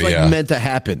 So it was like meant to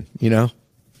happen, you know?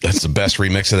 That's the best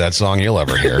remix of that song you'll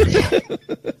ever hear.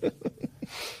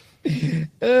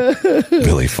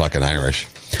 Billy fucking Irish.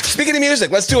 Speaking of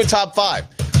music, let's do a top 5.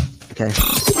 Okay.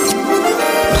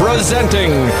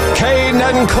 Presenting Kane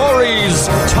and Corey's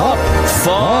Top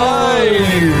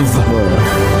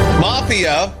 5.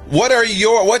 Mafia,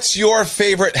 what's your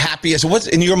favorite happiest, what's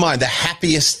in your mind the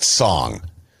happiest song?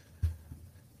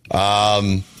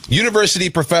 University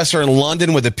professor in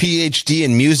London with a PhD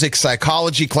in music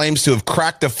psychology claims to have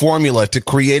cracked the formula to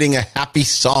creating a happy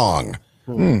song.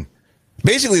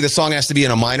 Basically, the song has to be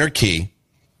in a minor key,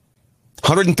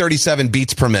 137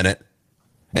 beats per minute,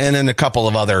 and then a couple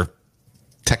of other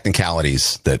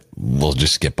technicalities that we'll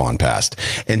just skip on past.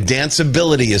 And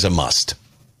danceability is a must.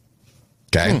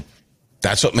 Okay?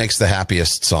 That's what makes the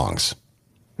happiest songs.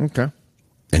 Okay.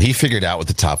 And he figured out what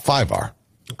the top 5 are.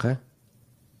 Okay.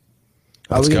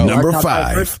 Let's go. Number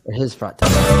 5. His front. Oh,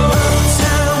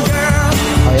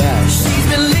 yeah.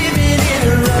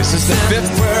 This is the 5th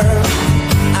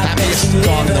happiest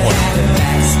song in the world.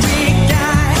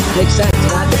 Makes sense.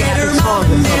 Not the happiest song,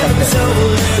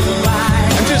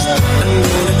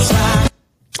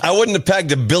 I wouldn't have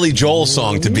pegged a Billy Joel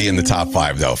song to be in the top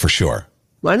 5, though, for sure.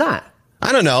 Why not?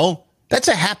 I don't know. That's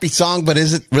a happy song, but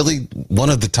is it really one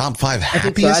of the top 5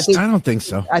 happiest? I don't think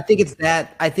so. I think it's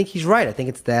that. I think he's right. I think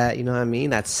it's that. You know what I mean?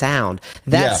 That sound.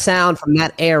 That sound from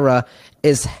that era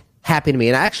is happy to me.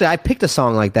 And actually, I picked a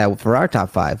song like that for our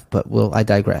top 5, but I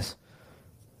digress.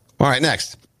 All right,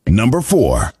 next. Number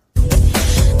 4.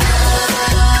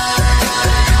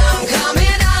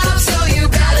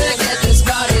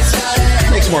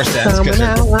 Makes more sense because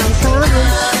they're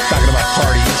talking about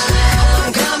parties.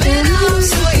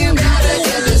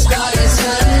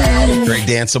 Very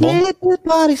danceable.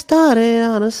 Party started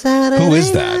on a Saturday. Who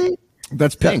is that?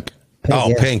 That's Pink.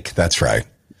 Pink. That's right.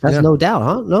 That's No Doubt,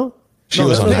 huh? No. She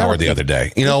was on Howard the other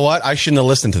day. You know what? I shouldn't have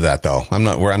listened to that, though. I'm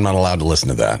not allowed to listen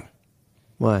to that.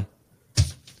 Why?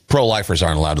 Pro-lifers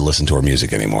aren't allowed to listen to her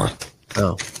music anymore.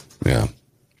 Oh. Yeah.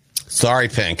 Sorry,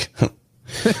 Pink.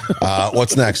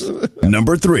 What's next?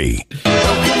 Number 3.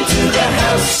 Welcome to the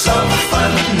house of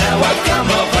fun. Now I've come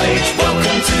of age.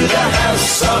 Welcome to the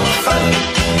house of fun.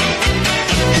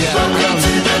 Welcome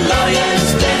to the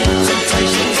lion's den.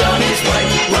 Temptations on his way.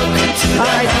 Welcome to the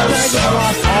house of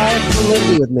fun.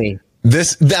 Absolutely with me.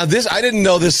 This I didn't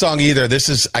know this song either. This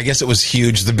is, I guess it was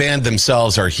huge. The band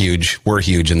themselves are huge. We're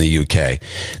huge in the UK.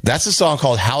 That's a song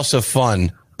called House of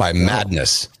Fun by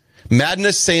Madness.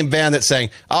 Madness, same band that sang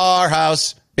Our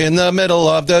House in the Middle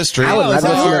of the Street. I would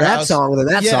listen to that song than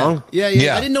that song. Yeah.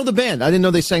 I didn't know the band. I didn't know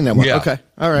they sang that one. Yeah. Okay.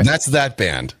 All right. That's that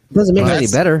band. Doesn't make it any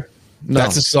better. No.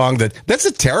 That's a song that's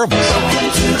a terrible song.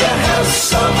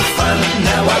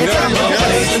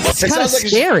 It's kind of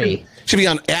scary. Should be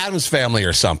on Addams Family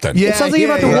or something. It sounds like you're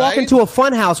about to walk into a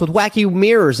fun house with wacky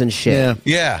mirrors and shit.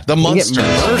 Yeah, the Munsters.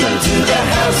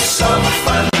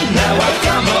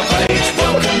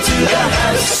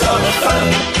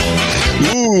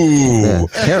 Ooh.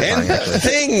 Terrifying, And the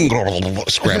thing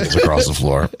scrambles across the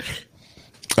floor.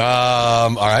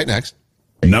 All right, next.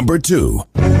 Number 2.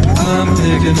 I'm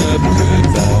picking up good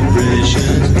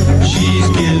vibrations. She's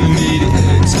giving me the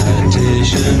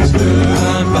excitations.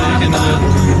 I'm picking up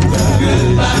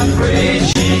good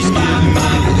vibrations. She's giving me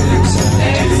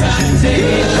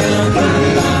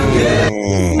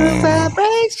the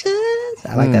Vibrations.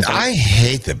 I like that song. I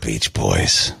hate the Beach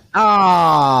Boys.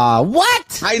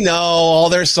 What? I know all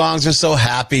their songs are so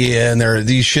happy and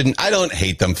you shouldn't. I don't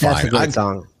hate them. Fine. That's a good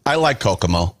song. I like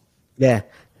Kokomo. Yeah.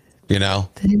 You know,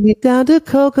 Take me down to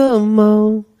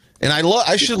Kokomo. and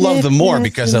I should love them more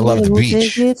because I love the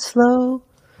beach. Take it slow.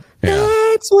 Yeah.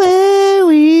 That's where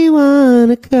we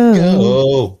wanna go.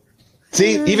 Oh,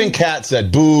 see, even Kat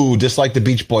said, "Boo!" Dislike the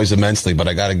Beach Boys immensely, but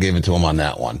I got to give it to him on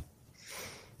that one.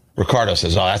 Ricardo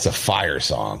says, "Oh, that's a fire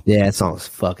song." Yeah, that song's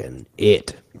fucking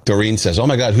it. Doreen says, "Oh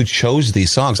my God, who chose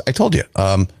these songs?" I told you,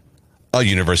 a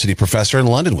university professor in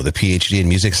London with a PhD in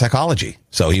music psychology,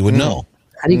 so he would know.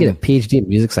 How do you get a PhD in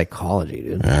music psychology,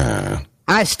 dude?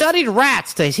 I studied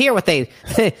rats to hear what they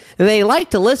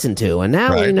like to listen to, and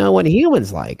now we know what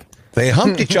humans like. They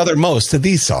humped each other most to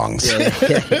these songs.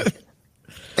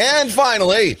 And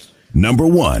finally, Number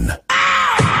 1.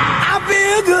 I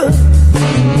feel good.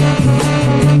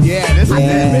 Yeah, this is it,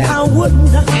 man. I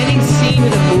wouldn't. Any scene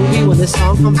in a movie when this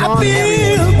song comes on,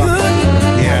 Feel good.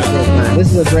 yeah.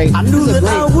 this is a great. I knew that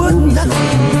I wouldn't.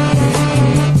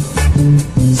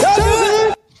 So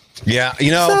good. Yeah,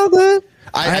 you know, So good.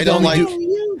 I don't like,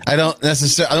 I don't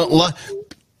necessarily, I don't love,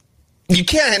 you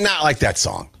can't not like that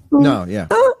song. No, yeah.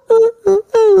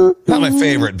 Not my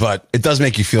favorite, but it does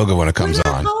make you feel good when it comes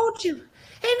on.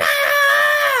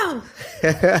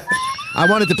 I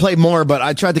wanted to play more, but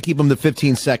I tried to keep them to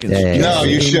 15 seconds. Yeah. No,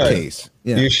 you in should. Case.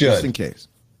 Yeah, You should. Just in case.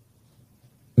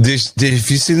 Have you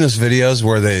seen those videos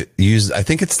where they use, I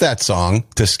think it's that song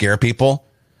to scare people?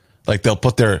 Like they'll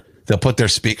put their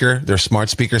speaker, their smart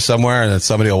speaker somewhere, and then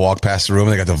somebody will walk past the room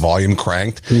and they got the volume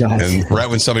cranked. Nice. And right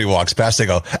when somebody walks past, they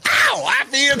go, "Ow, I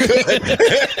feel good."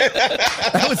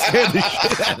 That would scare the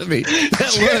shit out of me.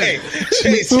 Jay,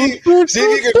 see if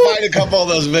you can find a couple of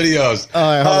those videos.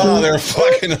 Oh, they're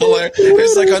fucking hilarious.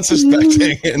 It's like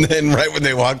unsuspecting, and then right when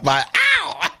they walk by,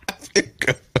 "Ow, I feel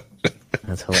good."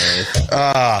 That's hilarious.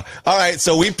 All right,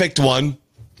 so we picked one.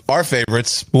 Our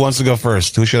favorites. Who wants to go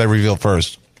first? Who should I reveal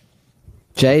first?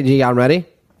 Jay, you got ready?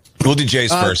 We'll do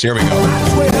Jay's first. Here we go. I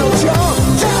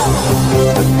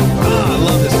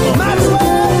love this song.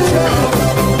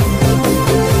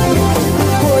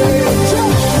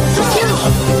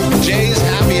 Jay's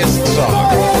happiest song.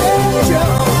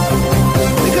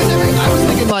 Because I was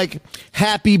thinking like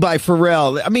Happy by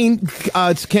Pharrell. I mean,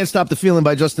 it's Can't Stop the Feeling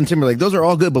by Justin Timberlake. Those are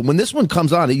all good. But when this one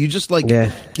comes on, you just like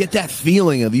get that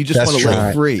feeling of you just That's want to let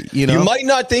it free. You know, You might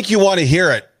not think you want to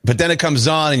hear it, but then it comes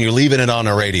on and you're leaving it on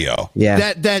the radio.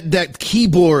 Yeah. that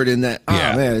keyboard and that. Oh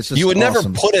man, it's just you would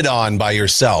awesome. never put it on by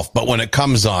yourself, but when it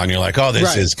comes on, you're like, oh,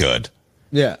 this is good.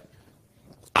 Yeah.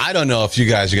 I don't know if you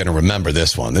guys are going to remember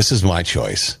this one. This is my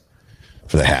choice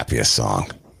for the happiest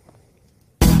song.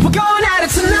 We're going at it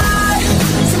tonight,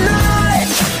 tonight.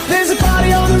 There's a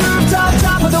party on the rooftop,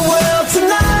 top of the world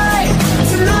tonight,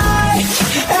 tonight.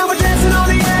 And we're dancing on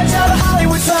the edge of the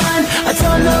Hollywood sign. I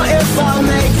don't know if I'll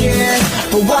make it,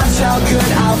 but watch how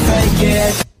good I'll fake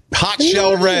it. Hot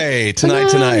Shell Ray,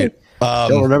 tonight.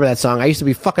 Don't remember that song. I used to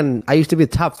be the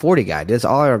top 40 guy. That's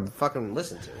all I fucking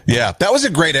listened to. Yeah, that was a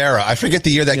great era. I forget the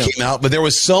year that came out, but there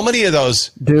was so many of those,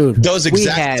 dude. Those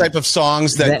exact type of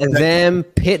songs that them.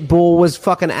 Pitbull was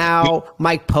fucking out.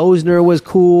 Mike Posner was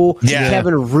cool. Yeah.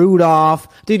 Kevin Rudolph.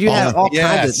 Dude, you had all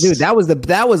kinds of. Dude,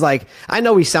 that was like. I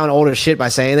know we sound old as shit by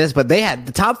saying this, but they had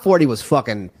the top 40 was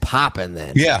fucking popping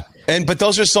then. Yeah. But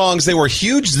those are songs, they were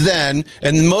huge then,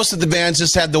 and most of the bands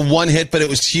just had the one hit, but it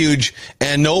was huge,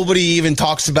 and nobody even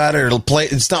talks about it.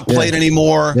 It's not played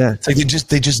anymore. Yeah. It's like they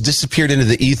just disappeared into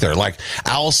the ether, like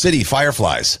Owl City,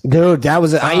 Fireflies. Dude, that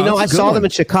was. I saw them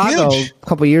in Chicago Huge. a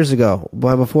couple years ago.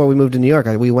 Before we moved to New York,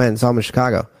 we went and saw them in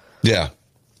Chicago. Yeah.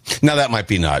 Now that might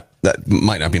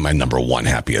not be my number one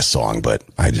happiest song, but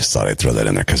I just thought I'd throw that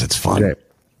in there because it's fun. Great.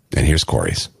 And here's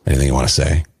Corey's. Anything you want to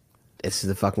say? This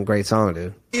is a fucking great song,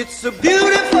 dude. It's a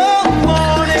beautiful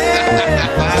morning.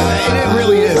 It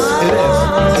really is. It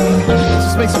is. It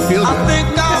just makes you feel I good. think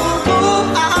I will go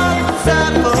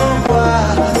outside for a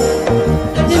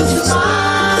while.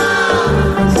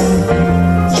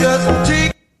 Just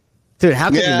take. Dude, how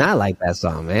could Yeah. you not like that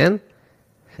song, man?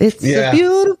 It's Yeah. a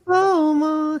beautiful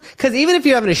morning. Because even if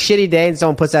you're having a shitty day and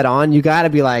someone puts that on, you got to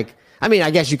be like, I mean, I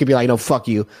guess you could be like, no, fuck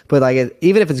you. But like,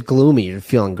 even if it's gloomy, you're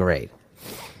feeling great.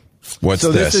 What's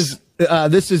So this?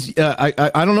 this is I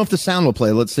don't know if the sound will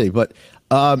play. Let's see, but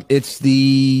it's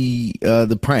the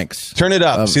pranks. Turn it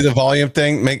up. See the volume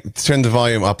thing? Turn the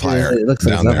volume up higher. It looks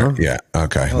like down it's there. up, huh? Yeah.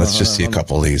 Okay. Let's just see a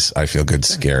couple of these. I feel good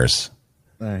scares.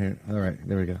 All right,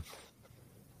 there we go.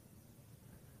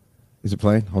 Is it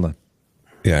playing? Hold on.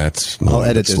 Yeah, it's. I'll moving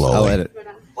edit this. slowly. I'll edit.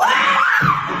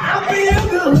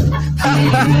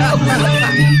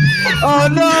 Oh,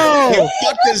 no! He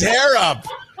fucked his hair up.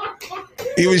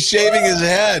 He was shaving his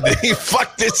head. He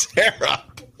fucked his hair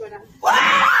up.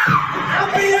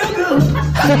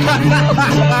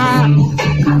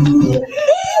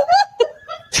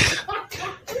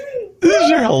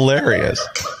 These are hilarious.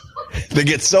 They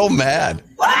get so mad.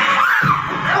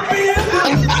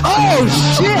 Oh,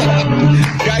 shit!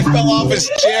 Guy fell off his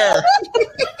chair.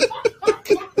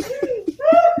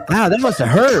 Wow, that must have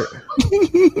hurt.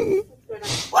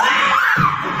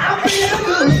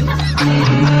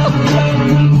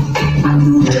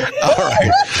 All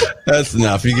right. That's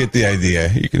enough. You get the idea.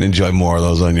 You can enjoy more of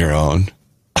those on your own.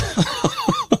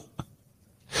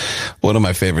 One of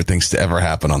my favorite things to ever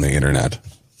happen on the internet.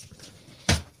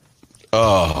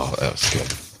 Oh, that was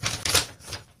good.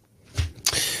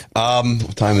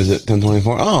 What time is it?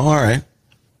 10:24. Oh, all right.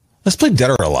 Let's play Dead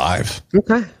or Alive.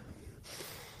 Okay.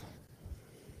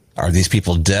 Are these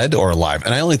people dead or alive?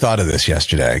 And I only thought of this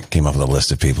yesterday. I came up with a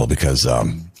list of people because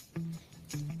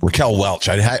Raquel Welch.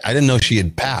 I didn't know she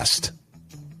had passed.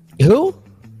 Who?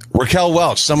 Raquel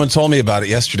Welch. Someone told me about it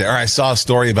yesterday, or I saw a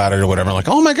story about it or whatever. I'm like,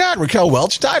 oh my God, Raquel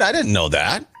Welch died? I didn't know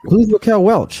that. Who's Raquel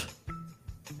Welch?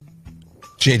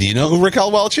 Jay, do you know who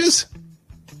Raquel Welch is?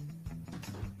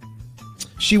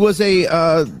 She was a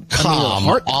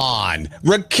Come on.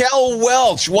 Raquel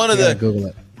Welch, Google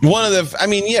it.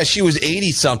 She was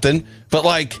 80 something, but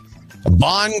like a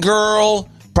Bond girl,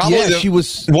 probably she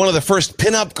was one of the first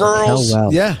pinup girls. Raquel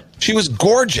Welch. Yeah. She was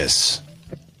gorgeous.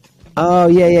 Oh,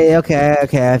 yeah.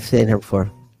 Okay. I've seen her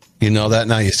before. You know that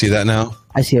now? You see that now?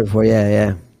 I see her before.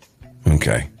 Yeah.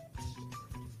 Okay.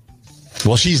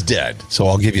 Well, she's dead, so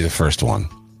I'll give you the first one.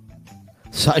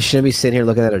 So I shouldn't be sitting here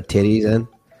looking at her titties then?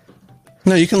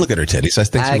 No, you can look at her titties. I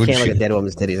think I can't look at dead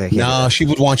woman's titties. No, she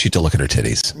would want you to look at her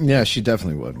titties. Yeah, she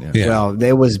definitely would. Yeah. Yeah. Well,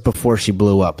 it was before she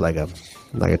blew up like a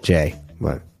J.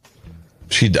 But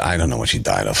I don't know what she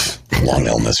died of. Long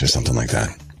illness or something like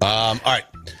that. All right.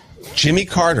 Jimmy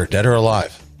Carter, dead or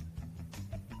alive?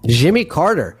 Jimmy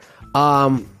Carter.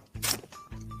 You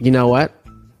know what?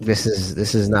 This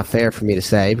is not fair for me to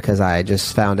say because I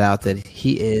just found out that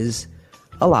he is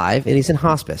alive and he's in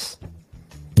hospice.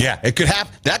 Yeah, it could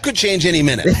happen. That could change any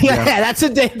minute. Yeah, that's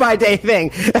a day-by-day thing.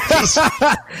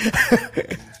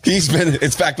 He's been,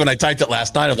 in fact, when I typed it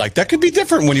last night, I'm like, that could be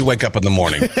different when you wake up in the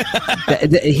morning.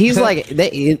 He's like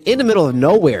in the middle of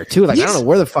nowhere, too. Like, I don't know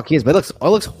where the fuck he is, but it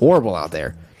looks horrible out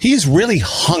there. He's really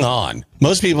hung on.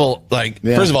 Most people,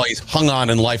 first of all, he's hung on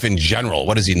in life in general.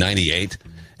 What is he, 98?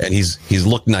 And he's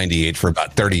looked 98 for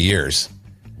about 30 years.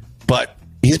 But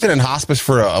he's been in hospice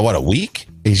for, a week?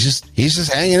 He's just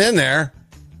hanging in there.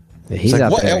 He's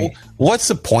like, what's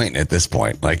the point at this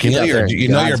point? Like,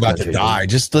 you're about to die.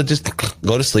 Just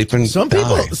go to sleep and some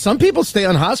people stay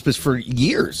on hospice for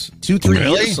years,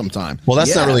 2-3 years sometime. Well,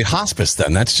 that's not really hospice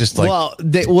then. That's just like, well,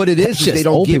 what it is they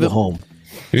don't give them home.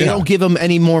 They don't give them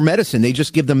any more medicine. They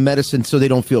just give them medicine so they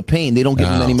don't feel pain. They don't give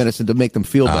them any medicine to make them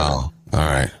feel better. Oh, all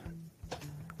right.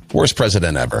 Worst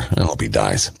president ever. I hope he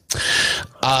dies.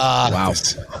 Wow. I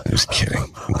was kidding.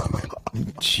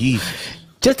 Jeez.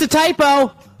 Just a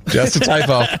typo. Just a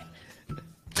typo.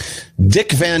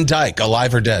 Dick Van Dyke,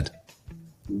 alive or dead?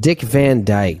 Dick Van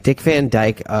Dyke. Dick Van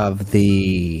Dyke of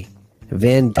the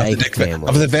Van Dyke family.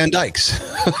 Of the Van Dykes.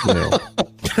 Was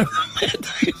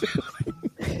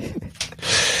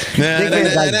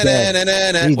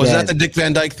that the Dick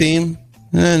Van Dyke theme?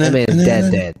 That man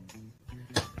is dead.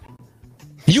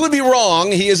 You would be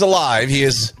wrong. He is alive. He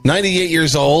is 98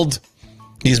 years old.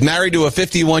 He's married to a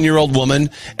 51-year-old woman,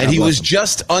 and he was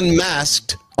just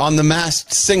unmasked on The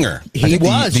Masked Singer. He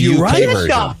was. You're right.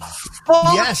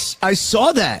 Yes, I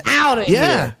saw that. Out of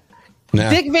here.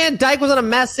 Dick Van Dyke was on a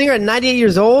Masked Singer at 98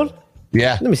 years old?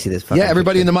 Yeah. Let me see this. Yeah,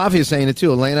 everybody in the mafia is saying it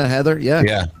too. Elena, Heather. Yeah.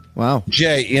 Yeah. Wow.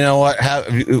 Jay, you know what?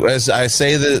 As I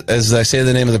say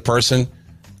the name of the person,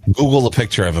 Google a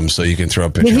picture of him so you can throw a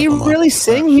picture of him. Did he really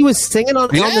sing? He was singing on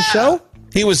the show?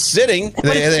 He was sitting.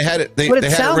 They had it. What did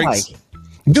it sound like?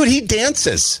 Dude, he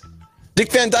dances.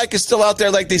 Dick Van Dyke is still out there.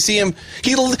 Like, they see him.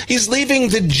 He's leaving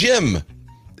the gym,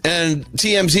 and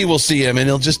TMZ will see him, and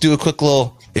he'll just do a quick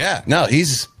little. Yeah, no,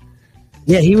 he's.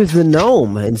 Yeah, he was the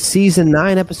gnome in season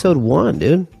 9, episode 1,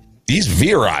 dude. He's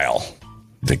virile,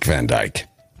 Dick Van Dyke.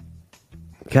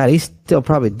 God, he's still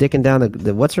probably dicking down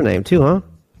the what's her name too, huh?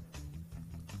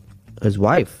 His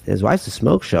wife. His wife's a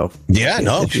smoke show. Yeah,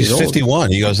 no, she's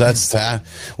 51. He goes, that's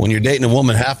when you're dating a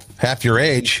woman half your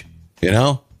age,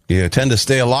 you tend to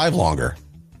stay alive longer.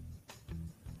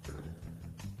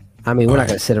 I mean, we're not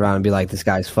going to sit around and be like, this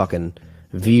guy's fucking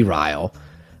virile.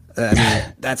 I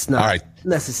mean, that's not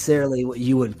necessarily what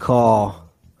you would call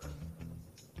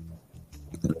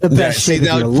the best shape of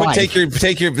your life. Take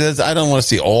your. I don't want to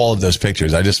see all of those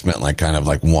pictures. I just meant like kind of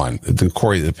like one.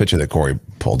 The picture that Corey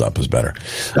pulled up was better.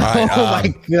 All right,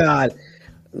 my God!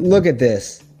 Look at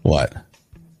this. What?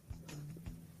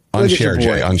 Unshare,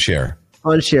 Jay.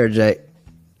 Unshare, Jay.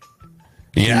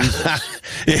 Yeah,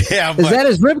 yeah. Is that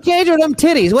his ribcage or them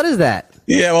titties? What is that?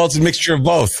 Yeah, well, it's a mixture of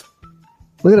both.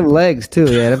 Look at them legs too.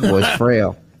 Yeah, that boy's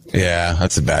frail. Yeah,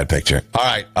 that's a bad picture. All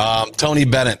right, Tony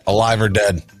Bennett, alive or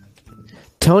dead?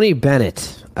 Tony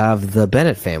Bennett of the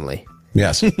Bennett family.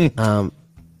 Yes.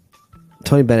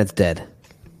 Tony Bennett's dead.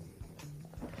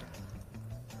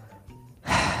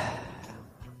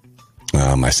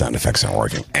 My sound effects aren't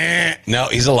working. No,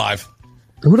 he's alive.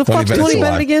 Who the fuck's Bennett's Tony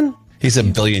alive. Bennett again? He's a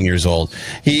billion years old.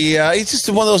 He's just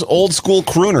one of those old school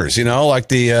crooners, like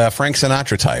the Frank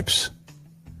Sinatra types.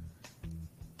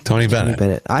 Tony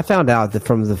Bennett. I found out that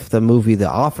from the movie The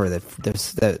Offer that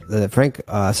Frank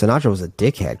Sinatra was a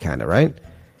dickhead, kind of, right?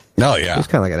 Oh yeah, he was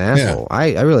kind of like an asshole.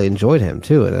 Yeah. I really enjoyed him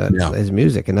too, his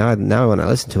music, and now when I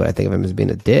listen to it, I think of him as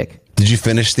being a dick. Did you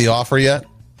finish The Offer yet?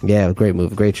 Yeah, great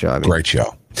movie, great show. Great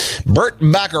show. Burt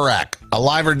Bacharach,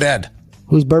 alive or dead?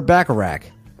 Who's Burt Bacharach?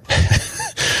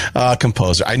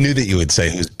 Composer. I knew that you would say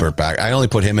who's Burt Bacharach. I only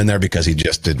put him in there because he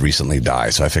just did recently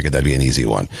die, so I figured that'd be an easy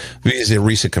one. He's a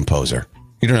recent composer.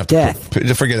 You don't have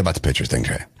to forget about the picture thing,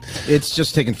 Jay. It's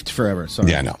just taking forever.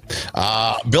 Sorry. Yeah, I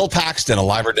know. Bill Paxton,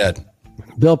 alive or dead?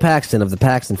 Bill Paxton of the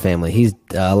Paxton family. He's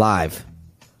alive.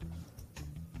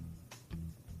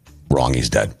 Wrong. He's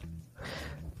dead.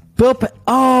 Bill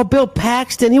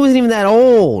Paxton. He wasn't even that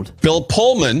old. Bill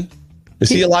Pullman. Is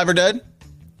he alive or dead?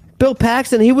 Bill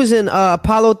Paxton. He was in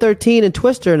Apollo 13 and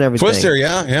Twister and everything. Twister.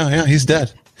 Yeah. He's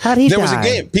dead. How'd he die? There was a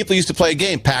game. People used to play a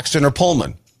game, Paxton or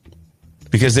Pullman,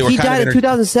 because they were. He died in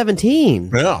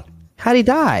 2017. Yeah. How'd he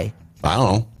die? I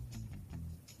don't know.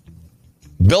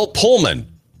 Bill Pullman.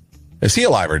 Is he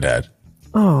alive or dead?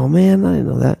 Oh, man, I didn't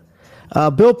know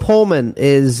that. Bill Pullman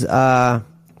is,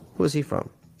 who is he from?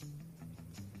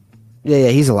 Yeah,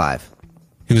 he's alive.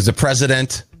 He was the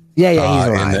president. Yeah, he's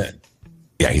alive.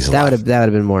 He's alive. That would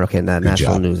have been more okay in that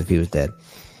national news if he was dead.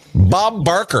 Bob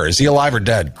Barker, is he alive or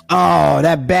dead? Oh,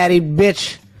 that batty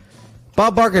bitch.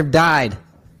 Bob Barker died.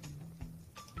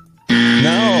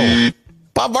 No.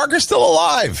 Bob Barker's still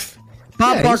alive.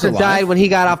 Bob Barker died when he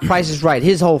got off Price is Right.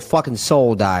 His whole fucking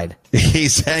soul died.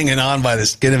 He's hanging on by the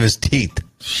skin of his teeth.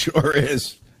 Sure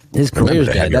is. His career's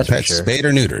dead, that's for sure. Spayed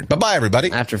or neutered. Bye-bye,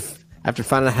 everybody. After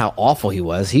finding out how awful he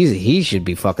was, he should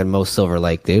be fucking most Silver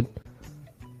Lake, dude.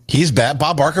 He's bad?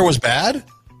 Bob Barker was bad?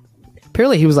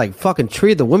 Apparently he was like fucking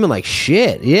treated the women like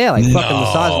shit. Yeah, like fucking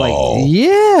massage like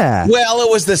yeah. Well,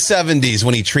 it was the 70s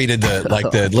when he treated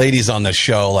the ladies on the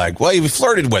show like, well, he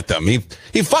flirted with them. He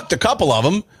fucked a couple of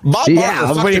them. Bob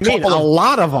Barker what do you mean? A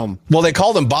lot of them. Well, they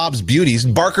called them Bob's Beauties.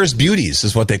 Barker's Beauties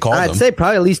is what they called them. I'd say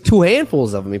probably at least 2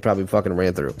 handfuls of them he probably fucking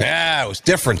ran through. Yeah, it was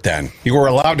different then. You were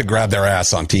allowed to grab their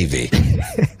ass on TV.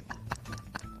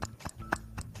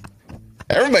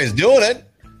 Everybody's doing it.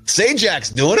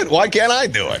 Sajak's doing it. Why can't I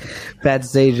do it? Fat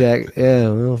Sajak. Yeah,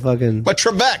 well, fucking. But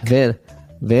Trebek.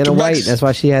 Vanna White. That's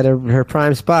why she had her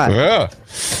prime spot. Yeah.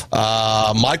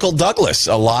 Michael Douglas,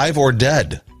 alive or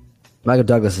dead? Michael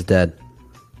Douglas is dead.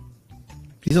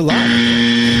 He's alive.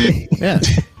 Yeah.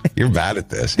 You're bad at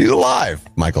this. He's alive,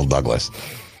 Michael Douglas.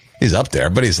 He's up there,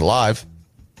 but he's alive.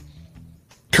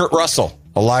 Kurt Russell,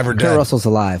 alive or dead? Kurt Russell's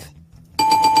alive.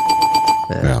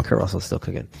 Yeah. Kurt Russell's still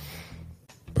cooking.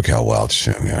 Raquel Welch,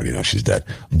 I already know she's dead.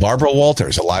 Barbara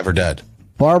Walters, alive or dead?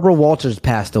 Barbara Walters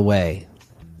passed away.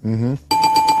 Mm-hmm.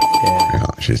 Yeah,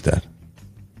 she's dead.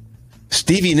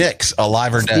 Stevie Nicks,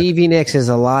 alive or dead? Stevie Nicks is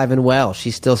alive and well.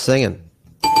 She's still singing.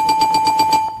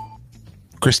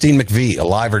 Christine McVie,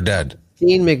 alive or dead?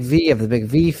 Christine McVie of the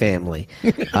McVie family.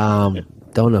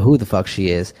 Don't know who the fuck she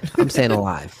is. I'm saying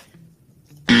alive.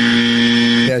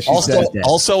 Yeah, she's dead.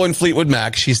 Also in Fleetwood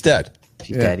Mac, she's dead.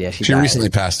 She's dead, yeah. She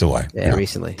recently passed away. Yeah,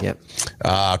 recently, yep.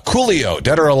 Coolio,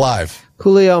 dead or alive?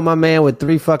 Coolio, my man with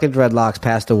 3 fucking dreadlocks,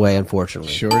 passed away,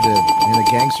 unfortunately. Sure did. In a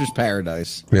gangster's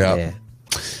paradise. Yeah.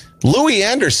 Louis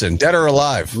Anderson, dead or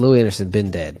alive? Louis Anderson, been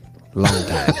dead. Long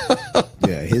time.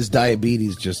 Yeah, his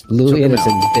diabetes just... Louis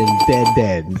Anderson, been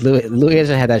dead. Louis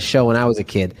Anderson had that show when I was a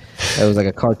kid. It was like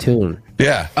a cartoon.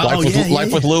 Yeah.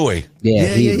 Life with Louis.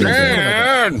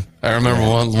 Yeah. I remember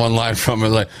one line from it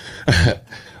like...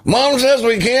 Mom says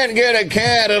we can't get a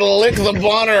cat. It'll lick the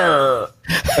butter.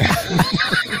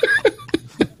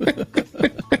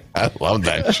 I love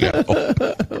that show.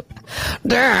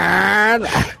 Dad.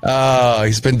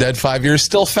 He's been dead 5 years,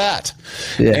 still fat.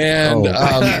 Yeah. And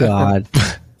God.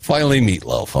 Finally,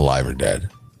 Meatloaf, alive or dead?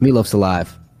 Meatloaf's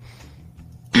alive.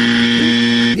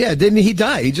 Yeah, didn't he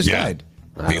die? He just died.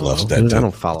 Meatloaf's dead too. I don't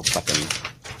follow fucking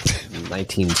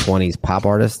 1920s pop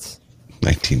artists.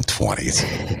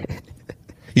 1920s.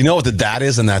 You know what the dad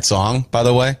is in that song, by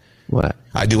the way? What?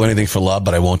 I do anything for love,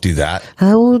 but I won't do that.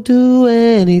 I won't do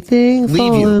anything for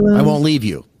Leave you. love. I won't leave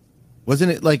you.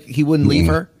 Wasn't it like he wouldn't leave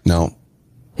her? No.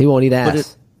 He won't eat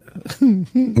ass.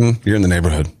 You're in the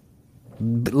neighborhood.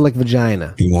 Like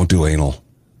vagina. He won't do anal.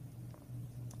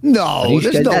 No,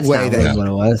 there's no way that's what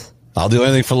it was. I'll do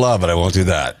anything for love, but I won't do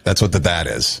that. That's what the dad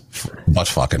is. Butt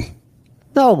fucking.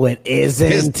 No, it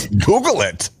isn't. Google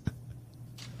it.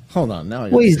 Hold on. Now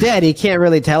well, he's dead. He can't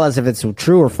really tell us if it's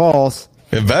true or false.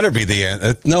 It better be the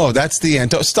end. No, that's the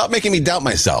end. Stop making me doubt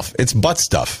myself. It's butt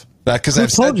stuff. Because Who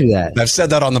told you that? I've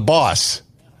said that on The Boss.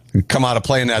 Come out of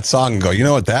playing that song and go, you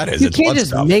know what that is? You it's can't butt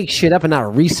just stuff. make shit up and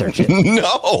not research it.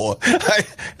 No,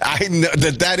 I know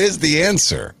that is the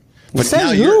answer. But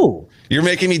Says now who? you're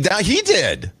making me doubt. He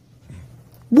did.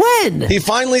 When? He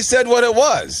finally said what it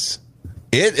was.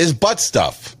 It is butt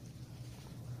stuff.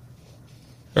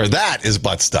 Or that is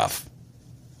butt stuff.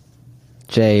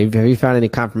 Jay, have you found any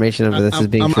confirmation of this as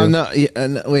being true?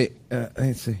 Wait, let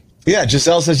me see. Yeah,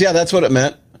 Giselle says, yeah, that's what it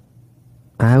meant.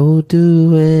 I will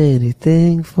do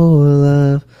anything for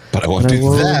love, But I won't do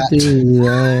that. do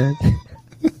that.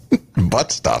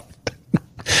 Butt stuff.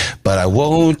 But I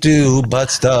won't do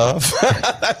butt stuff.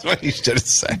 That's what you should have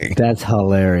sang. That's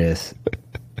hilarious.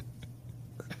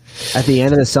 At the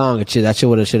end of the song, that's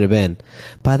what it should have been.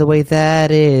 By the way, that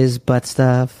is butt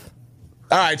stuff.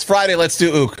 All right, it's Friday. Let's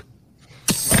do ook.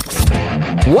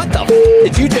 What the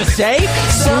did you just say?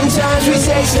 Sometimes we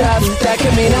say stuff that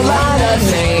can mean a lot of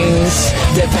things.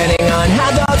 Depending on how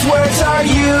those words are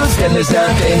used, and there's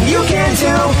nothing you can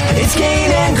do. It's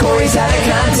Kane and Corey's out of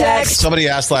context. Somebody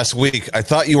asked last week, I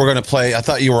thought you were going to play, I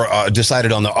thought you were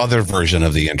decided on the other version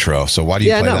of the intro. So why do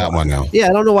you play that one now? Yeah,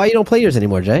 I don't know why you don't play yours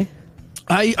anymore, Jay.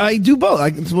 I do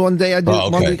both. One day I do. Oh, okay.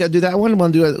 One week I do that one.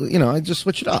 One do I just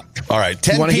switch it up. All right,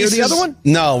 10 you want to hear pieces. the other one?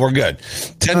 No, we're good.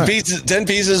 10 pieces. 10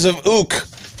 pieces of ook.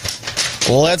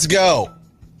 Let's go.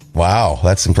 Wow,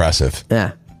 that's impressive.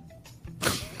 Yeah.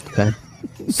 Okay.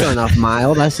 Starting off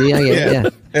mild. I see. I get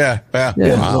it. Yeah.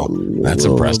 Wow, that's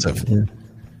impressive. Yeah.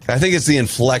 I think it's the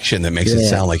inflection that makes it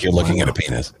sound like you're looking at a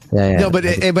penis. Yeah. No, but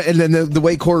and then the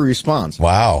way Corey responds.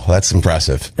 Wow, that's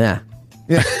impressive. Yeah.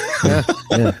 Yeah.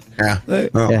 Yeah.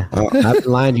 Yeah. I've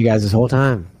been lying to you guys this whole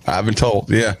time. I've been told.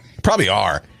 Yeah, probably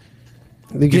are.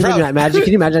 Can you imagine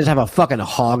I just have a fucking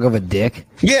hog of a dick?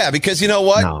 Yeah, because you know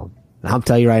what? No. I'll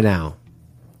tell you right now.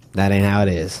 That ain't how it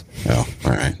is. Oh,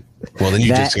 all right. Well, then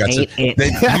you just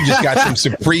got some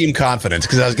supreme confidence,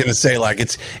 because I was going to say, like,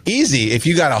 it's easy if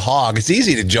you got a hog. It's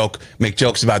easy to make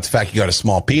jokes about the fact you got a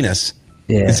small penis.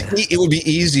 Yeah. It would be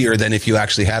easier than if you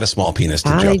actually had a small penis to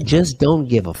joke. I just don't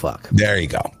give a fuck. There you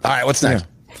go. All right, what's next?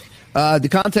 Yeah. The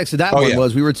context of that one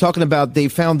was we were talking about they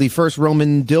found the first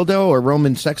Roman dildo or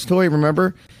Roman sex toy,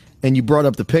 remember? And you brought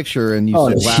up the picture and you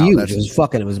said, it was wow, huge.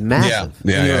 It was massive.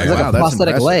 Yeah. It was like a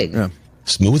prosthetic leg. Yeah.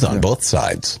 Smooth on both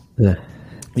sides.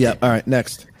 Yeah. All right,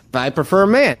 next. I prefer a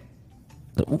man.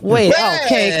 Wait,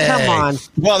 okay, come on.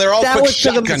 Well, they're all that quick was for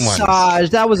the shotgun massage. ones.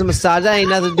 That was a massage. That ain't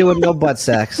nothing to do with no butt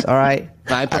sex. All right.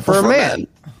 I prefer a man.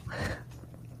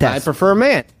 I prefer a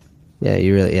man.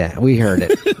 Yeah, we heard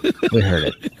it.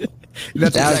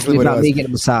 That's that exactly was what about me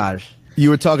getting a massage. You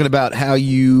were talking about how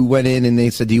you went in and they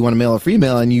said, do you want a male or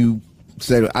female? And you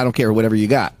said, I don't care, whatever you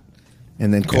got.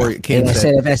 And then Corey came and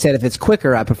said, if it's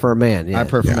quicker, I prefer a man. Yeah. I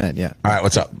prefer men, yeah. All right,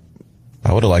 what's up?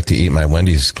 I would have liked to eat my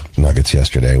Wendy's nuggets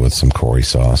yesterday with some Corey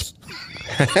sauce.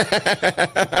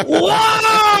 Whoa!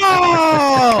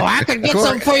 I could get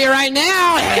some for you right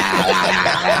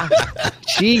now.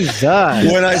 Jesus.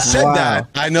 When I said that,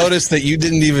 I noticed that you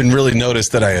didn't even really notice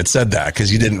that I had said that,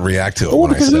 because you didn't react to it. Oh,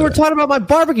 because we were talking about my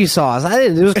barbecue sauce. I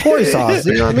didn't. It was Corey sauce.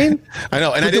 You know what I mean? I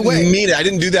know, and I didn't mean it. I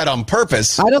didn't do that on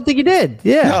purpose. I don't think you did.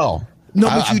 Yeah. No,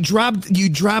 but you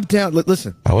dropped down.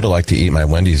 Listen. I would have liked to eat my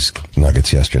Wendy's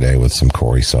nuggets yesterday with some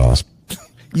Corey sauce.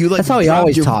 That's how he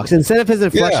always talks. Instead of his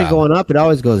inflection going up, it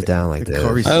always goes down like this.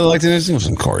 I would like to do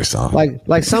some Corey sauce.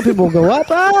 Like some people go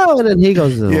up, and then he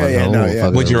goes.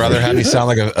 Would you rather have me sound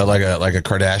like a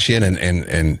Kardashian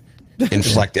and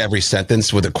inflect every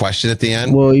sentence with a question at the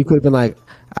end? Well, you could have been like,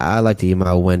 I like to eat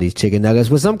my Wendy's chicken nuggets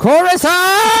with some Corey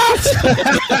sauce.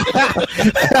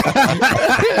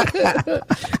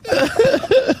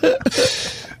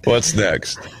 What's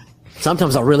next?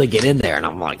 Sometimes I'll really get in there, and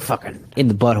I'm like fucking in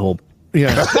the butthole.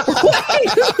 Yeah.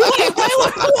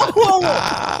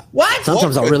 What?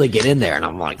 Sometimes I'll really get in there, and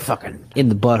I'm like fucking in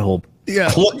the butthole.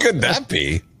 Yeah. What could that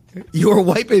be? You're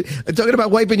talking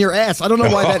about wiping your ass. I don't know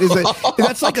why that is.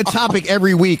 That's like a topic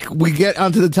every week. We get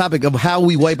onto the topic of how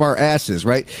we wipe our asses,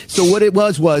 right? So what it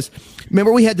was,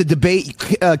 remember we had the debate,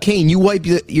 Kane, you wipe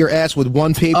your ass with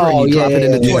one paper and you drop it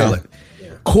in the toilet.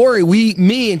 Yeah. Corey,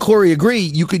 me and Corey agree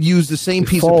you could use the same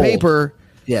piece of paper.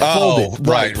 Yeah. Fold it.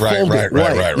 Right.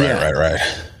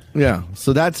 Yeah.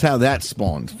 So that's how that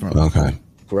spawned from. Okay.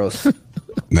 Gross.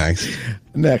 Next.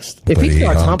 If he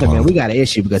starts humping, man, we got an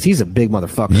issue because he's a big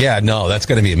motherfucker. Yeah, no, that's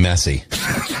going to be messy.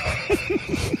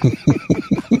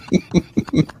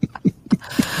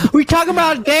 We talking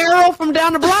about Daryl from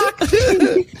down the block?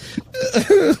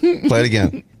 Play it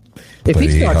again. If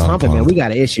he starts humping, man, we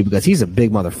got an issue because he's a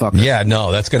big motherfucker. Yeah,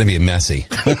 no, that's going to be messy.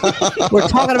 We're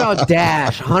talking about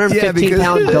Dash,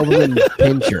 115-pound Dublin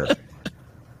pincher.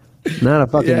 Not a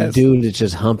fucking dude that's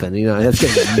just humping. You know, that's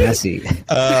gonna be messy.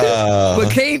 But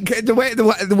Kane, the way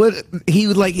he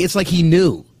would like, it's like he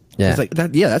knew. Yeah. It's like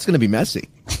that. Yeah, that's gonna be messy.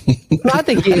 Well, I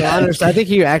think he understood. I think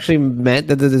he actually meant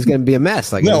that there's going to be a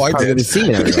mess. Like, no, I did.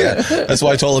 Yeah. That's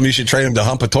why I told him you should train him to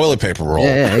hump a toilet paper roll.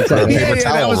 Yeah, exactly. Or a paper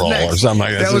towel roll or something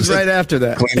like that. That was right after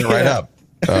that. Clean it right up.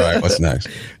 All right, what's next?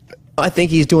 I think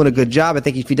he's doing a good job. I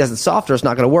think if he does it softer, it's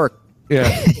not going to work. Yeah.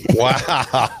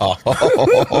 Wow.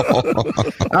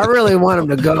 I really want him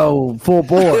to go full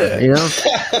bore, you know?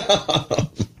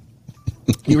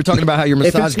 You were talking about how your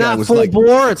If massage it's guy not was full like,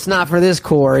 bore, it's not for this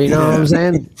core, you know what I'm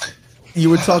saying? you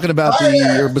were talking about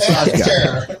your massage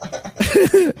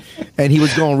guy. And he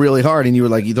was going really hard, and you were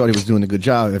like, you thought he was doing a good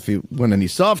job. If he went any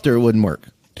softer, it wouldn't work.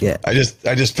 Yeah. I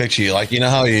just picture you like, you know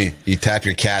how you tap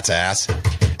your cat's ass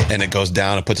and it goes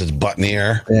down and puts its butt in the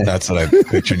air? Yeah. That's what I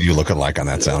pictured you looking like on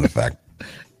that sound effect.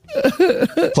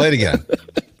 Play it again.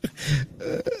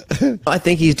 I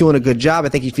think he's doing a good job. I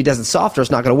think if he does it softer,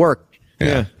 it's not going to work.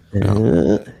 Yeah.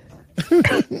 Go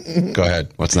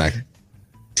ahead. What's next?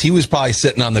 He was probably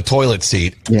sitting on the toilet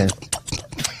seat. Yeah.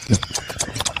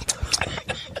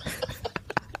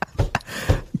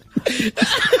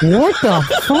 What the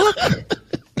fuck?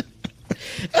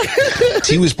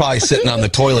 He was probably sitting on the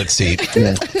toilet seat.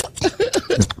 Yeah.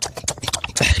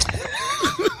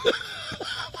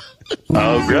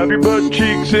 I'll grab your butt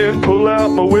cheeks and pull out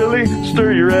my willy,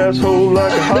 stir your asshole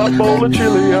like a hot bowl of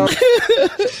chili.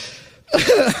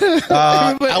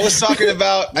 I was talking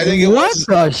about, I think it What was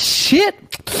the shit?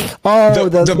 Oh,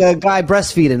 The- the guy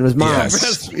breastfeeding was mom.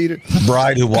 Yes.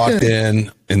 Bride who walked in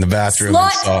the bathroom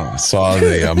and saw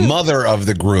the mother of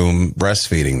the groom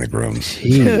breastfeeding the groom.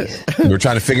 Jeez. You were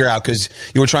trying to figure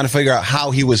out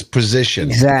how he was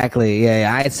positioned. Exactly.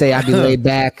 Yeah. I'd say I'd be laid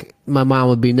back. My mom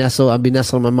would be nestled. I'd be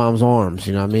nestling in my mom's arms.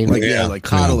 You know what I mean? Like, Yeah. like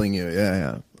coddling you.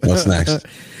 Yeah. What's next?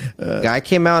 Guy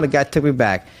came out and a guy took me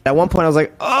back. At one point, I was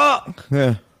like, oh.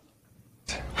 Yeah.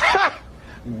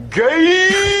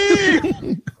 Gay!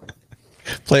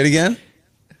 Play it again.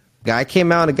 Guy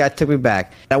came out and a guy took me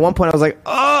back. At one point, I was like,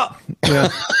 oh. Yeah.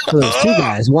 So there's two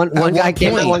guys. One guy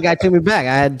came out, one guy took me back.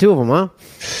 I had two of them, huh?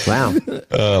 Wow.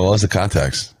 What was the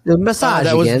context? The massage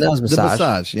that was massage. The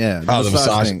massage, yeah. The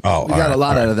massage. thing. Oh, we got all a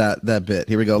lot right. out of that bit.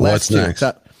 Here we go. What's Last two. next?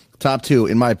 Top two,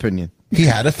 in my opinion. He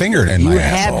had a finger in my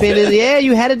asshole.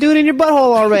 You had to do it in your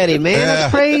butthole already, man. Yeah.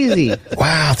 That's crazy.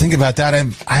 Wow, think about that.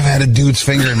 I've had a dude's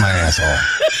finger in my asshole.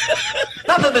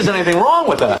 Not that there's anything wrong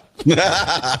with that.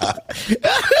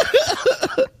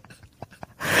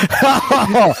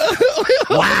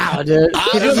 Wow, dude.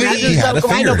 Could you imagine He had a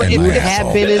something? I know, finger but in it my had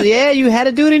asshole. been you had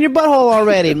to do it in your butthole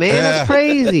already, man. Yeah. That's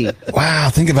crazy. Wow,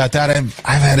 think about that. I've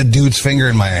had a dude's finger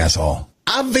in my asshole.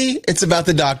 Obvi, it's about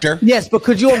the doctor. Yes, but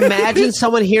could you imagine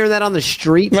someone hearing that on the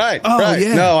street? Right. Oh, right.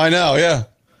 yeah. No, I know. Yeah.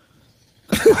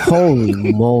 Holy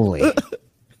moly.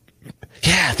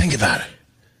 Yeah, think about it.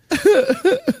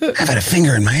 I've had a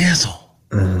finger in my asshole.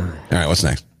 All right, what's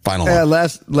next? Final Yeah, one.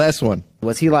 last one.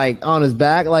 Was he like on his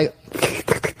back like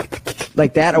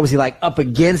that, or was he like up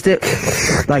against it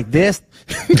like this?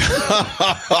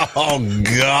 Oh,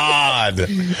 God.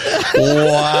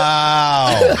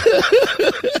 Wow.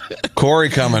 Corey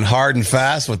coming hard and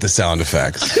fast with the sound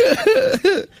effects.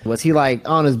 Was he like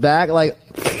on his back like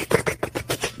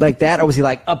that, or was he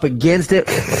like up against it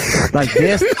like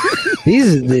this?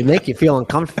 They make you feel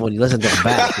uncomfortable when you listen to them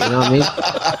back. You know what I mean?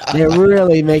 They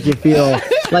really make you feel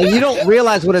like you don't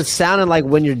realize what it's sounding like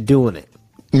when you're doing it.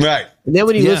 Right. And then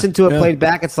when you listen to it played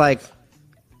back, it's like,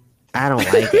 I don't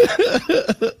like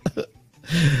it.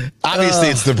 Obviously,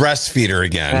 it's the breastfeeder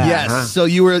again. Yes. So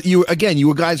you were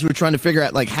guys who were trying to figure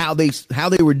out like how they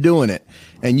were doing it,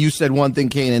 and you said one thing,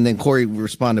 Kane, and then Corey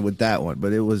responded with that one.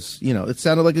 But it was, it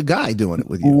sounded like a guy doing it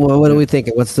with you. Well, what are we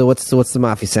thinking? What's the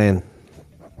mafia saying?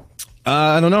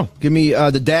 I don't know. Give me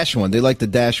the dash one. They like the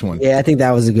dash one. Yeah, I think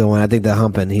that was a good one. I think the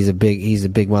humping. He's a big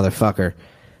motherfucker.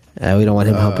 We don't want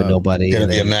him humping nobody. It's going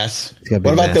to be a mess. It's gonna be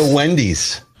What a about mess. the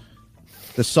Wendy's?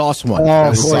 The sauce one. Oh,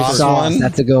 The Corey sauce sauce. one?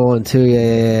 That's a good one too.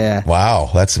 Yeah. Wow,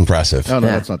 that's impressive. Oh no,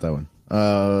 Yeah. that's not that one.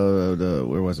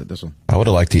 Where was it? This one. I would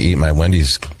have liked to eat my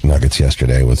Wendy's nuggets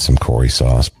yesterday with some Corey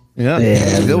sauce. Yeah, Yeah,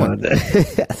 that's a good one.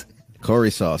 one.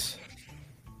 Corey sauce.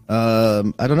 I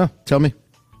don't know. Tell me.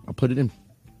 I'll put it in.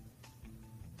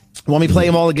 Want me to play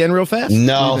them all again real fast? What do you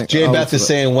No, think? Jay Oh, Beth is let's-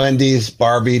 saying Wendy's,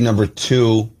 Barbie number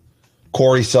 2,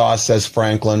 Corey sauce says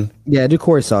Franklin. Yeah, do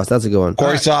Corey sauce. That's a good one.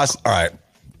 Corey sauce, all right.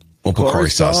 We'll put Corey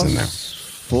sauce in there.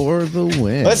 for the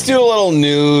win. Let's do a little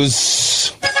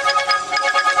news.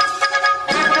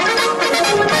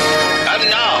 And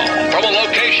now, from a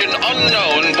location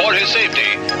unknown for his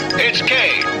safety, it's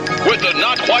Kane with the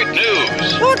Not Quite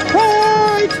News. Not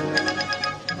quite.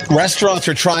 Restaurants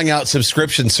are trying out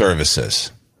subscription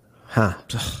services. Huh.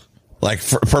 Like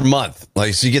per month.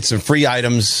 Like, so you get some free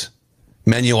items,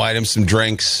 menu items, some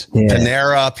drinks. Yeah.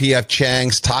 Panera, PF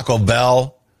Chang's, Taco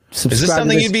Bell. Is this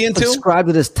something you'd be into? Subscribe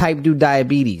to this type 2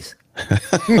 diabetes.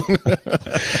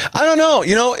 I don't know.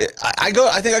 You know, I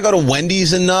think I go to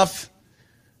Wendy's enough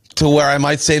to where I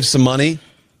might save some money.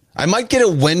 I might get a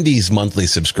Wendy's monthly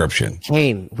subscription.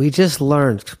 Kane, we just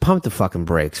learned. Pump the fucking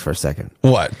brakes for a second.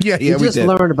 What? Yeah, we just did.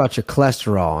 learned about your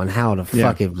cholesterol and how the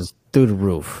fuck it was through the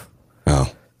roof. Oh,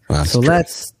 so true.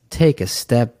 Let's take a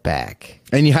step back.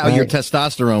 And how your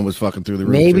testosterone was fucking through the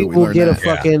roof. Maybe too. we'll get a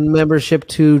fucking membership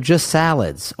to Just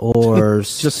Salads or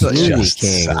Just Smoothie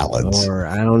King Salads. or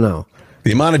I don't know.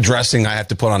 The amount of dressing I have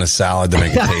to put on a salad to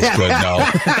make it taste good, no.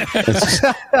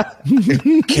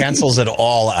 It cancels it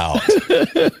all out.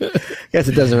 Guess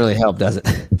it doesn't really help, does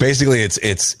it? Basically,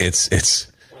 it's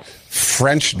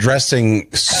French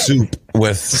dressing soup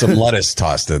with some lettuce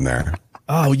tossed in there.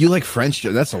 Oh, you like French?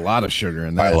 That's a lot of sugar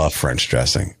in that. I love French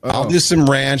dressing. I'll do some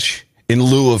ranch in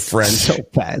lieu of French. So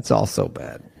bad. It's all so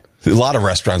bad. A lot of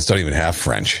restaurants don't even have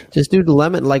French. Just do the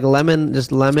lemon, like lemon,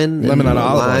 just lemon on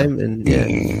olive lime, oil. and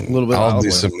A little bit. I'll of do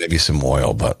olive oil. maybe some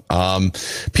oil, but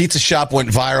Pizza Shop went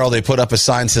viral. They put up a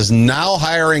sign that says now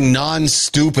hiring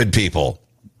non-stupid people.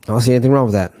 I don't see anything wrong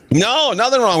with that. No,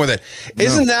 nothing wrong with it.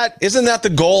 Isn't that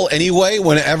the goal anyway?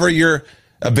 Whenever you're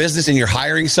a business and you're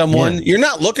hiring someone, you're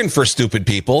not looking for stupid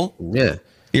people. Yeah,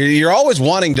 you're always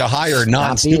wanting to hire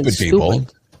non-stupid people,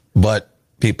 stupid. but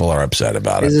people are upset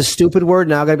about Is it. a stupid word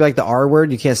now got to be like the R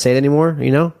word? You can't say it anymore.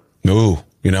 You know? Ooh,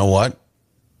 you know what?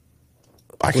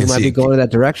 We might be going in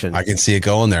that direction. I can see it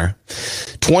going there.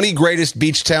 20 greatest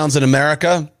beach towns in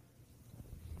America.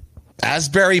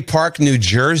 Asbury Park, New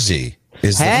Jersey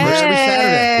is the first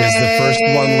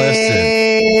one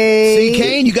listed. See,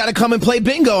 Kane, you got to come and play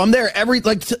bingo. I'm there every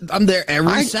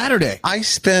Saturday. I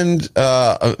spend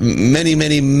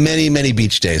many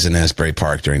beach days in Asbury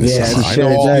Park during the summer. I know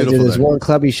all There's one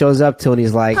club he shows up to and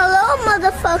he's like, Hello,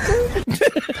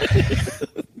 motherfucker.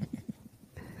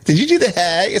 Did you do the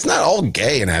hey? It's not all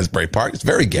gay in Asbury Park. It's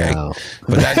very gay. No.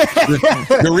 But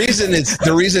the reason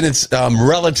it's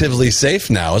relatively safe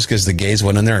now is because the gays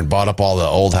went in there and bought up all the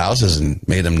old houses and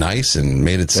made them nice and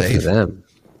made it safe. for them.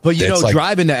 But you It's know, like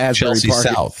driving to Asbury Chelsea Park.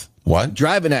 South. What?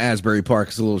 Driving to Asbury Park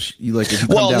is a little. You like if you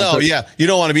come Well, down no, to- yeah. You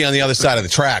don't want to be on the other side of the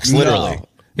tracks, literally. No.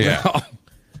 Yeah. No.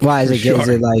 Why is it? Sure.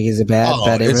 Is it bad? Oh,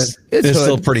 bad it's neighborhood?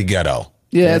 still pretty ghetto.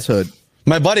 Yeah, it's hood.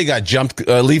 My buddy got jumped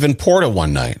leaving Porta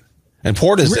one night. And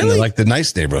Porta's in Really? like the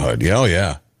nice neighborhood. Oh,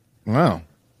 yeah. Wow.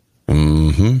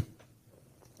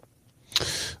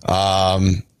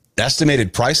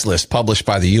 Estimated price list published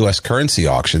by the U.S. currency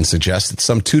auction suggests that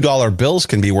some $2 bills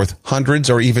can be worth hundreds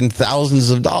or even thousands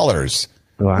of dollars.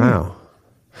 Wow.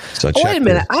 So Oh, check wait a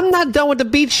minute. I'm not done with the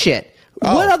beach shit.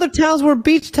 Oh. What other towns were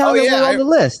beach towns Oh, that yeah, were on the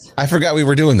list? I forgot we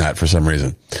were doing that for some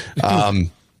reason.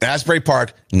 Asbury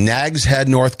Park, Nags Head,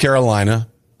 North Carolina.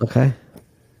 Okay.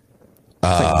 It's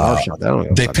like a bar shop. I don't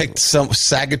know They about picked some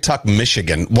Saugatuck,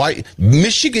 Michigan. Why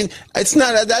Michigan? It's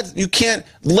not that you can't.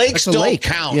 Lakes That's a don't lake.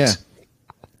 count. Yeah.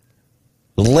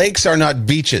 Lakes are not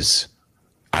beaches.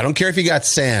 I don't care if you got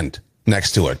sand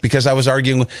next to it because I was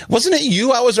arguing. Wasn't it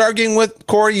you? I was arguing with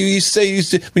Corey. You used to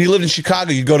say when you lived in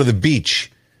Chicago, you go to the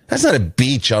beach. That's not a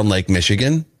beach on Lake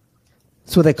Michigan.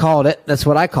 That's what they called it. That's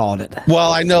what I called it.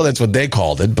 Well, I know that's what they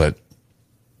called it, but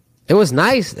It was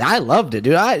nice. I loved it,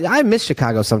 dude. I miss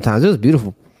Chicago sometimes. It was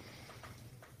beautiful.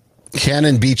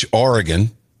 Cannon Beach,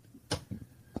 Oregon,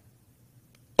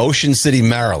 Ocean City,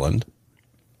 Maryland.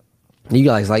 You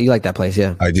like that place,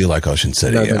 yeah? I do like Ocean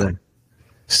City. No, yeah. no, no.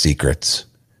 Secrets.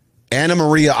 Anna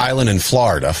Maria Island in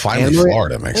Florida. Finally,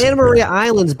 Florida makes Anna Maria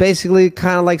Island's basically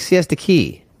kind of like Siesta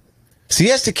Key.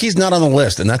 Siesta Key's not on the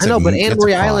list, and that's I know, but Anna that's a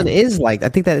Maria crime. Island is like. I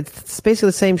think that it's basically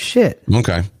the same shit.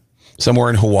 Okay. Somewhere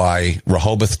in Hawaii,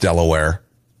 Rehoboth, Delaware,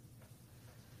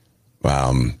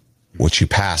 which you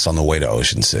pass on the way to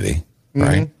Ocean City,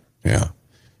 right? Yeah.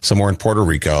 Somewhere in Puerto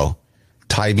Rico,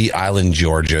 Tybee Island,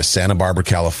 Georgia, Santa Barbara,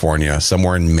 California,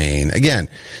 somewhere in Maine. Again,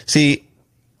 see,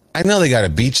 I know they got a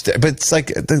beach there, but it's like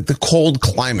the cold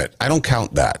climate. I don't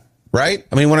count that, right?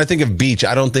 I mean, when I think of beach,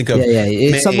 I don't think of Yeah.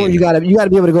 It's Maine. somewhere you got to be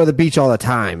able to go to the beach all the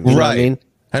time. You know what I mean?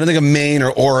 I don't think of Maine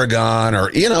or Oregon or,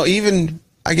 even,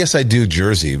 I guess I do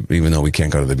Jersey, even though we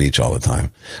can't go to the beach all the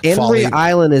time. Anna Maria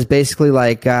Island is basically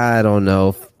like, I don't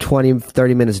know, 20,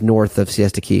 30 minutes north of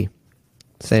Siesta Key.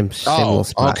 Same little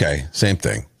spot. Okay. Same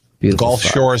thing. Beautiful Gulf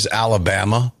spot. Shores,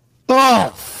 Alabama. Oh,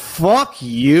 fuck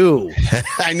you.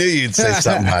 I knew you'd say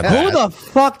something about Who that. the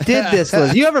fuck did this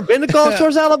list? You ever been to Gulf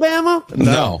Shores, Alabama?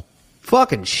 No.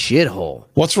 Fucking shithole.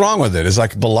 What's wrong with it? Is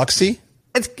like Biloxi?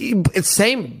 It's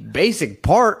same basic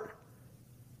part.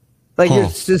 Like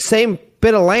it's the same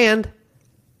bit of land.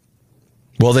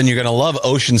 Well, then you're going to love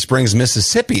Ocean Springs,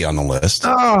 Mississippi on the list.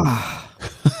 Oh.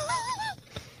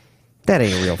 That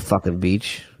ain't a real fucking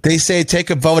beach. They say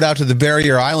take a boat out to the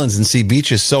barrier islands and see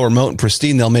beaches so remote and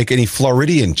pristine they'll make any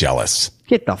Floridian jealous.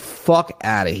 Get the fuck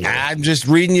out of here. I'm just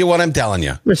reading you what I'm telling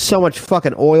you. There's so much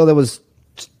fucking oil that was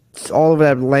all over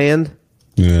that land.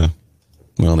 Yeah.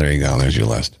 Well, there you go. There's your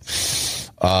list.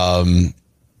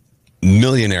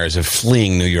 Millionaires are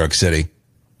fleeing New York City.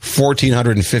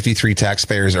 1,453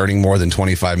 taxpayers earning more than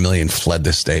 $25 million fled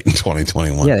the state in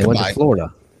 2021. Yeah, they went to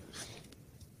Florida.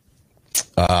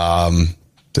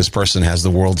 This person has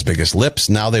the world's biggest lips.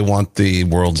 Now they want the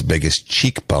world's biggest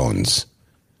cheekbones.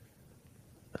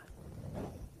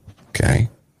 Okay.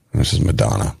 This is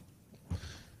Madonna.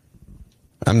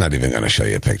 I'm not even going to show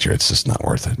you a picture. It's just not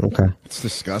worth it. Okay. It's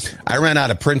disgusting. I ran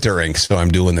out of printer ink, so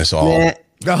I'm doing this all. Nah.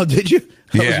 Oh, did you?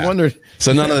 I was wondering.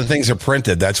 So none of the things are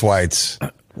printed. That's why it's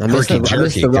I missed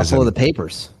the ruffle of the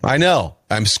papers. I know.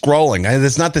 I'm scrolling.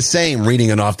 It's not the same reading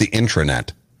it off the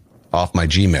intranet, off my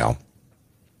Gmail.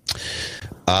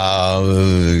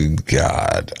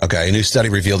 God. Okay. A new study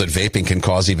revealed that vaping can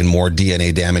cause even more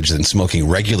DNA damage than smoking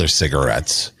regular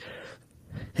cigarettes.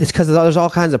 It's because there's all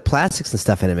kinds of plastics and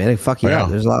stuff in it, man. They fuck you up.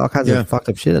 There's all kinds of fucked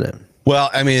up shit in it. Well,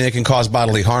 I mean, it can cause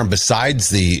bodily harm. Besides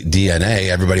the DNA,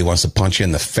 everybody wants to punch you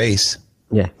in the face.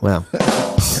 Yeah, well.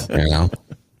 You know?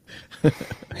 I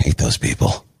hate those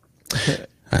people.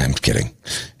 I'm kidding.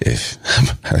 If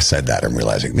I said that, I'm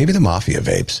realizing maybe the mafia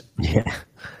vapes. Yeah.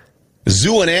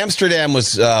 Zoo in Amsterdam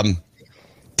was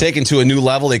taken to a new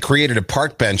level. They created a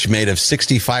park bench made of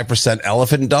 65%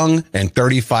 elephant dung and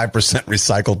 35%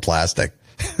 recycled plastic.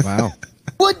 Wow.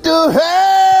 What the hell?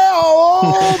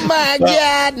 Oh my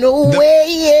God! No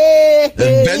way!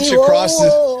 The bench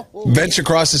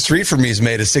across the street from me is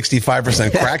made of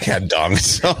 65% crackhead dung.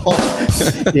 So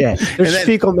yeah, there's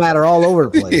fecal matter all over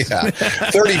the place. Yeah,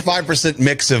 35%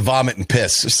 mix of vomit and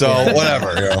piss. So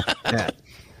whatever. You know. Yeah.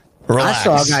 Relax. I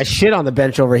saw a guy shit on the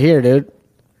bench over here, dude.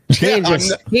 He ain't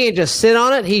just sit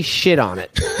on it. He shit on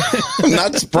it. I'm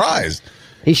not surprised.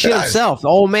 He shit himself.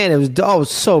 Oh man, it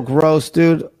was so gross,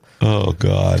 dude. Oh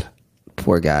God.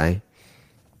 Poor guy.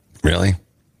 Really?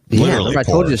 Yeah, Literally. I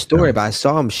told you the story, but I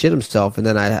saw him shit himself, and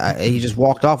then he just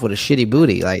walked off with a shitty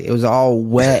booty. Like it was all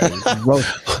wet and gross.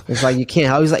 It's like you can't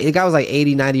help. The guy was like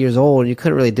 80, 90 years old, and you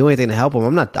couldn't really do anything to help him.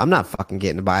 I'm not fucking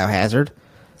getting a biohazard.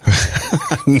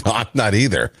 No, I'm not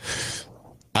either.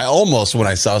 I almost, when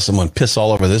I saw someone piss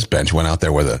all over this bench, went out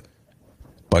there with a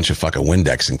bunch of fucking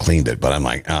Windex and cleaned it. But I'm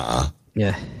like,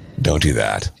 yeah, don't do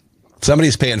that.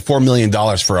 Somebody's paying $4 million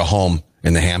for a home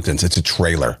in the Hamptons. It's a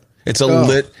trailer. It's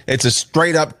a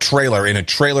straight up trailer in a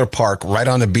trailer park right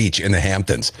on the beach in the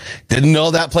Hamptons. Didn't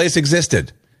know that place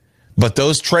existed, but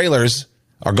those trailers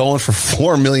are going for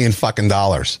 $4 million fucking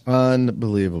dollars.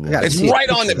 Unbelievable. It's right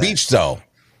on the beach though.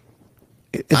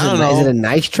 I don't know. Is it a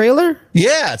nice trailer?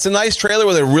 Yeah, it's a nice trailer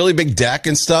with a really big deck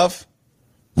and stuff.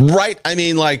 Right. I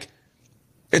mean, like,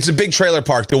 it's a big trailer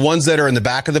park. The ones that are in the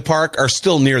back of the park are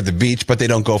still near the beach, but they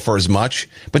don't go for as much.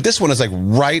 But this one is like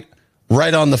right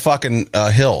on the fucking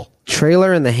hill.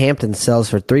 Trailer in the Hamptons sells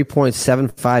for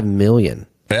 $3.75 million.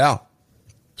 Yeah.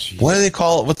 Jeez. What do they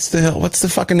call it? What's the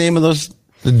fucking name of those?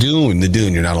 The dune.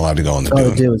 You're not allowed to go in the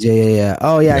dune. The dunes. Yeah.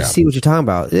 Oh yeah, I see what you're talking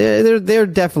about. They're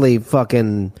definitely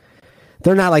fucking.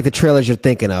 They're not like the trailers you're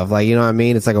thinking of. Like, you know what I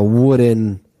mean? It's like a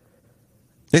wooden.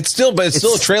 It's still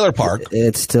a trailer park.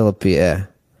 It's still a yeah.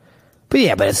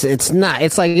 But it's not.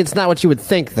 It's like it's not what you would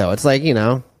think though. It's like, you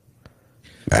know.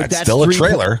 That's still a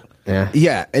trailer.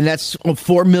 Yeah, and that's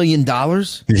 $4 million.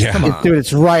 Yeah, come on, dude.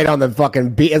 It's right on the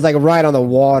fucking beach. It's like right on the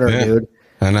water, dude.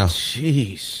 I know.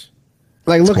 Jeez.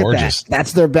 Like, look at that.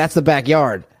 That's the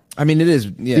backyard. I mean, it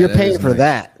is. Yeah, you're paying for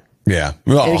that. Yeah.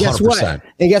 Well, and guess 100%. What?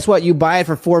 And guess what? You buy it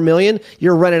for $4 million.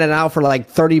 You're renting it out for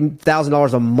like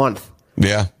 $30,000 a month.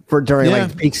 Yeah. For during like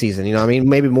the peak season. You know what I mean?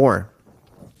 Maybe more.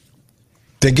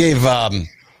 They gave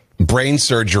brain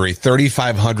surgery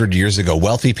 3,500 years ago.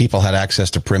 Wealthy people had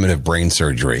access to primitive brain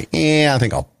surgery. Yeah, I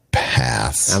think I'll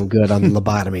pass. I'm good on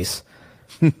lobotomies.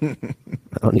 I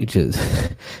don't need to.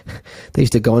 They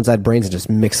used to go inside brains and just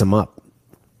mix them up.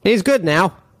 He's good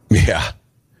now. Yeah.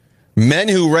 Men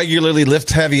who regularly lift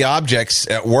heavy objects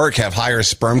at work have higher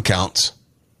sperm counts.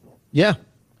 Yeah.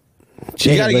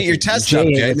 You got to get your tests up,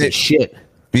 Jay. Shit.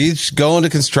 You just go into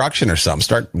construction or something.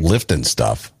 Start lifting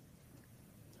stuff.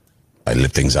 I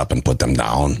lift things up and put them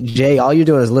down. Jay, all you're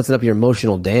doing is lifting up your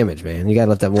emotional damage, man. You got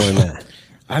to lift up more than that.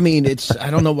 I mean, I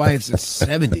don't know why it's at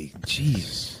 70.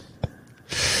 Jeez.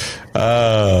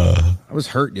 I was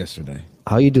hurt yesterday.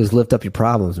 All you do is lift up your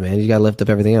problems, man. You got to lift up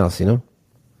everything else, you know?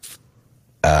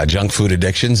 Junk food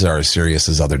addictions are as serious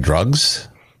as other drugs.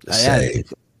 Say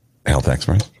health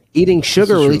experts. Eating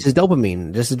sugar releases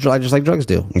dopamine, just like drugs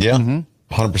do. Yeah,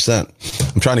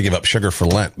 100%. I'm trying to give up sugar for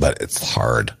Lent, but it's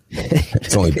hard.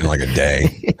 It's only been like a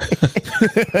day.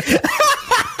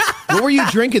 What were you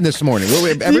drinking this morning?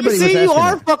 Everybody you was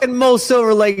are fucking Mo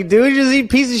Silver Lake, dude. You just eat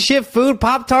piece of shit food,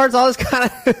 Pop-Tarts, all this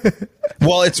kind of...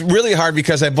 Well, it's really hard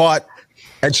because I bought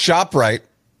at ShopRite.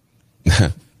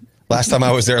 Last time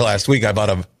I was there last week, I bought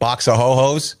a box of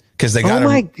Ho-Hos because they got them. Oh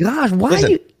my gosh, why are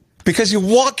you... Because you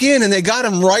walk in and they got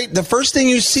them right. The first thing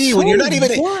you see when you're not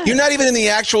even in the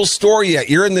actual store yet.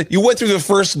 You went through the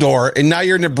first door and now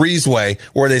you're in the breezeway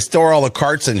where they store all the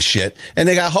carts and shit. And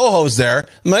they got Ho-Hos there.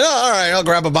 I'm like, oh, all right, I'll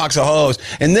grab a box of Ho-Hos.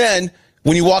 And then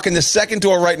when you walk in the second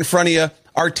door right in front of you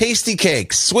are Tasty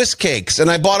Cakes, Swiss Cakes, and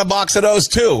I bought a box of those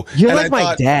too. You're like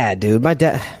my dad, dude. My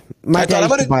dad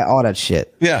used to buy all that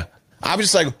shit. Yeah, I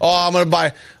was just like, oh, I'm gonna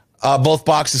buy both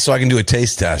boxes so I can do a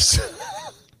taste test.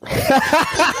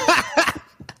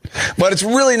 But it's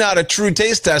really not a true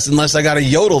taste test unless I got a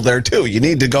yodel there too. You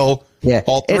need to go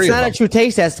all three. It's not a true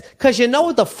taste test because you know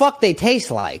what the fuck they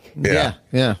taste like.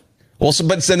 Yeah. Well,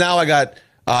 so now I got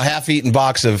a half-eaten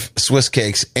box of Swiss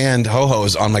Cakes and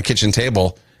Ho-Hos on my kitchen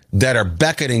table that are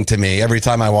beckoning to me every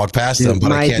time I walk past them. But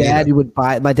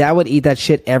my dad would eat that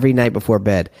shit every night before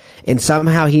bed, and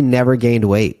somehow he never gained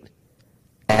weight.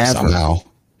 Ever. Somehow.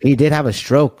 He did have a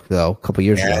stroke though a couple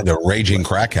years ago. The raging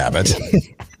crack habit.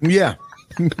 Yeah.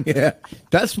 Yeah.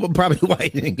 That's probably why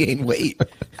he didn't gain weight.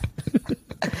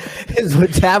 His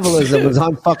metabolism was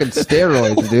on fucking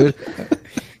steroids, dude.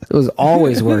 It was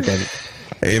always working.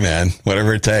 Hey, man,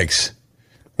 whatever it takes.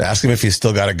 Ask him if he's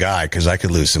still got a guy, because I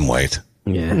could lose some weight.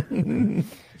 Yeah.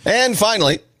 And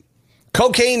finally,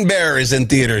 Cocaine Bear is in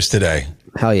theaters today.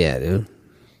 Hell yeah, dude.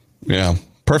 Yeah.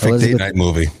 Perfect date night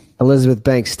movie. Elizabeth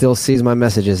Banks still sees my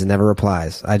messages and never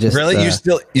replies. I just really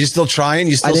you still trying?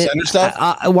 You still send her stuff?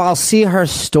 I'll see her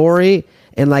story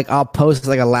and like I'll post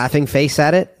like a laughing face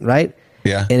at it, right?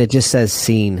 Yeah. And it just says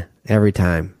 "seen" every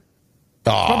time.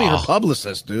 Oh. Probably her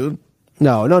publicist, dude.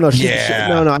 No. I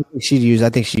think she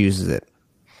uses it.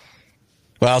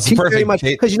 Well, it's perfect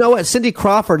because you know what, Cindy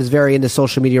Crawford is very into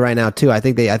social media right now too. I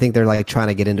think they're like trying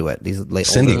to get into it. These late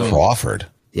Cindy Crawford.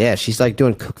 Yeah, she's like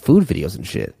doing food videos and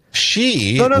shit.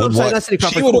 I'm sorry, not Cindy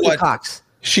Crawford. Courtney Cox.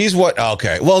 She's what?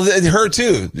 Okay, well, her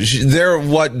too. They're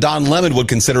what Don Lemon would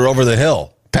consider over the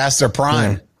hill, past their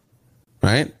prime,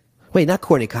 right? Wait, not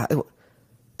Courtney Cox.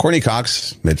 Courtney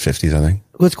Cox, mid-50s, I think.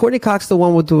 Was Courtney Cox the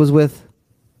one who was with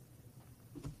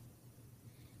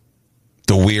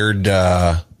the weird?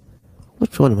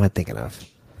 Which one am I thinking of?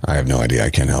 I have no idea. I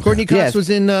can't help. Courtney Cox was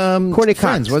in Courtney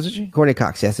Friends, Cox, wasn't she? Courtney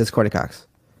Cox, yes, it's Courtney Cox.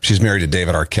 She's married to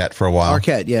David Arquette for a while.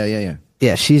 Arquette, yeah.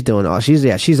 Yeah, she's doing all.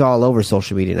 She's all over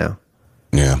social media now.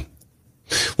 Yeah.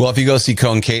 Well, if you go see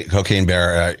Cocaine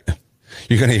Bear,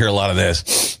 you're going to hear a lot of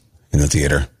this in the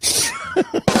theater.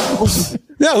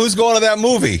 Yeah, who's going to that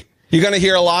movie? You're going to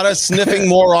hear a lot of sniffing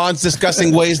morons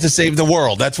discussing ways to save the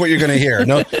world. That's what you're going to hear.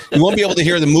 No, you won't be able to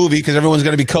hear the movie because everyone's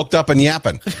going to be coked up and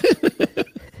yapping.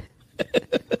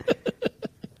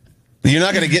 You're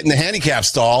not going to get in the handicap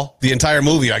stall the entire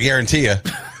movie, I guarantee you.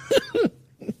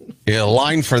 Yeah,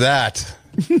 line for that.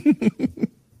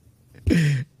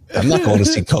 I'm not going to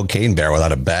see Cocaine Bear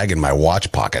without a bag in my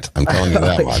watch pocket. I'm telling you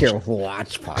that much. Your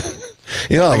watch pocket.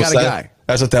 You know, I got a guy.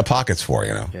 That's what that pocket's for,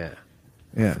 you know. Yeah.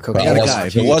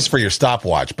 It was for your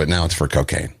stopwatch, but now it's for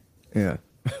cocaine. Yeah.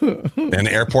 And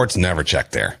airports never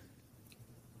check there.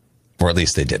 Or at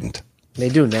least they didn't. They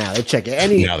do now. They check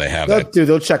it. Now they have it. Dude,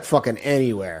 they'll check fucking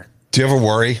anywhere. Do you ever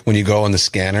worry when you go on the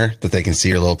scanner that they can see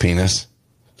your little penis?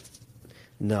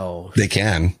 No. They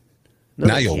can. No,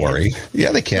 now you'll worry.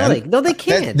 Yeah, they can. No, they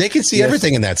can't. They can see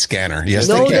everything in that scanner. Yes,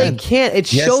 no, they can. They can't. It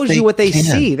shows you what they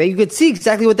see. You can see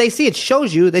exactly what they see. It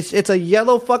shows you. It's a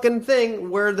yellow fucking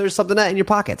thing where there's something in your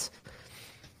pockets.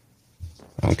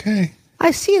 Okay.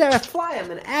 I see it. I fly. I'm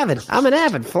an avid flyer. I'm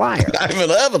an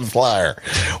avid flyer.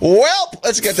 Well,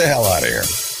 let's get the hell out of here.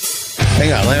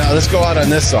 Hang on. Let's go out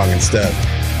on this song instead.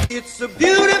 It's a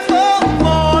beautiful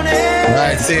morning. All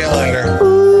right. See you later.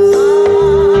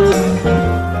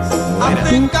 I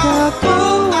think I'll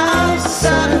go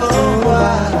outside for a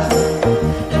while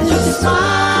and just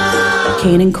smile.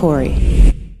 Kane and Corey.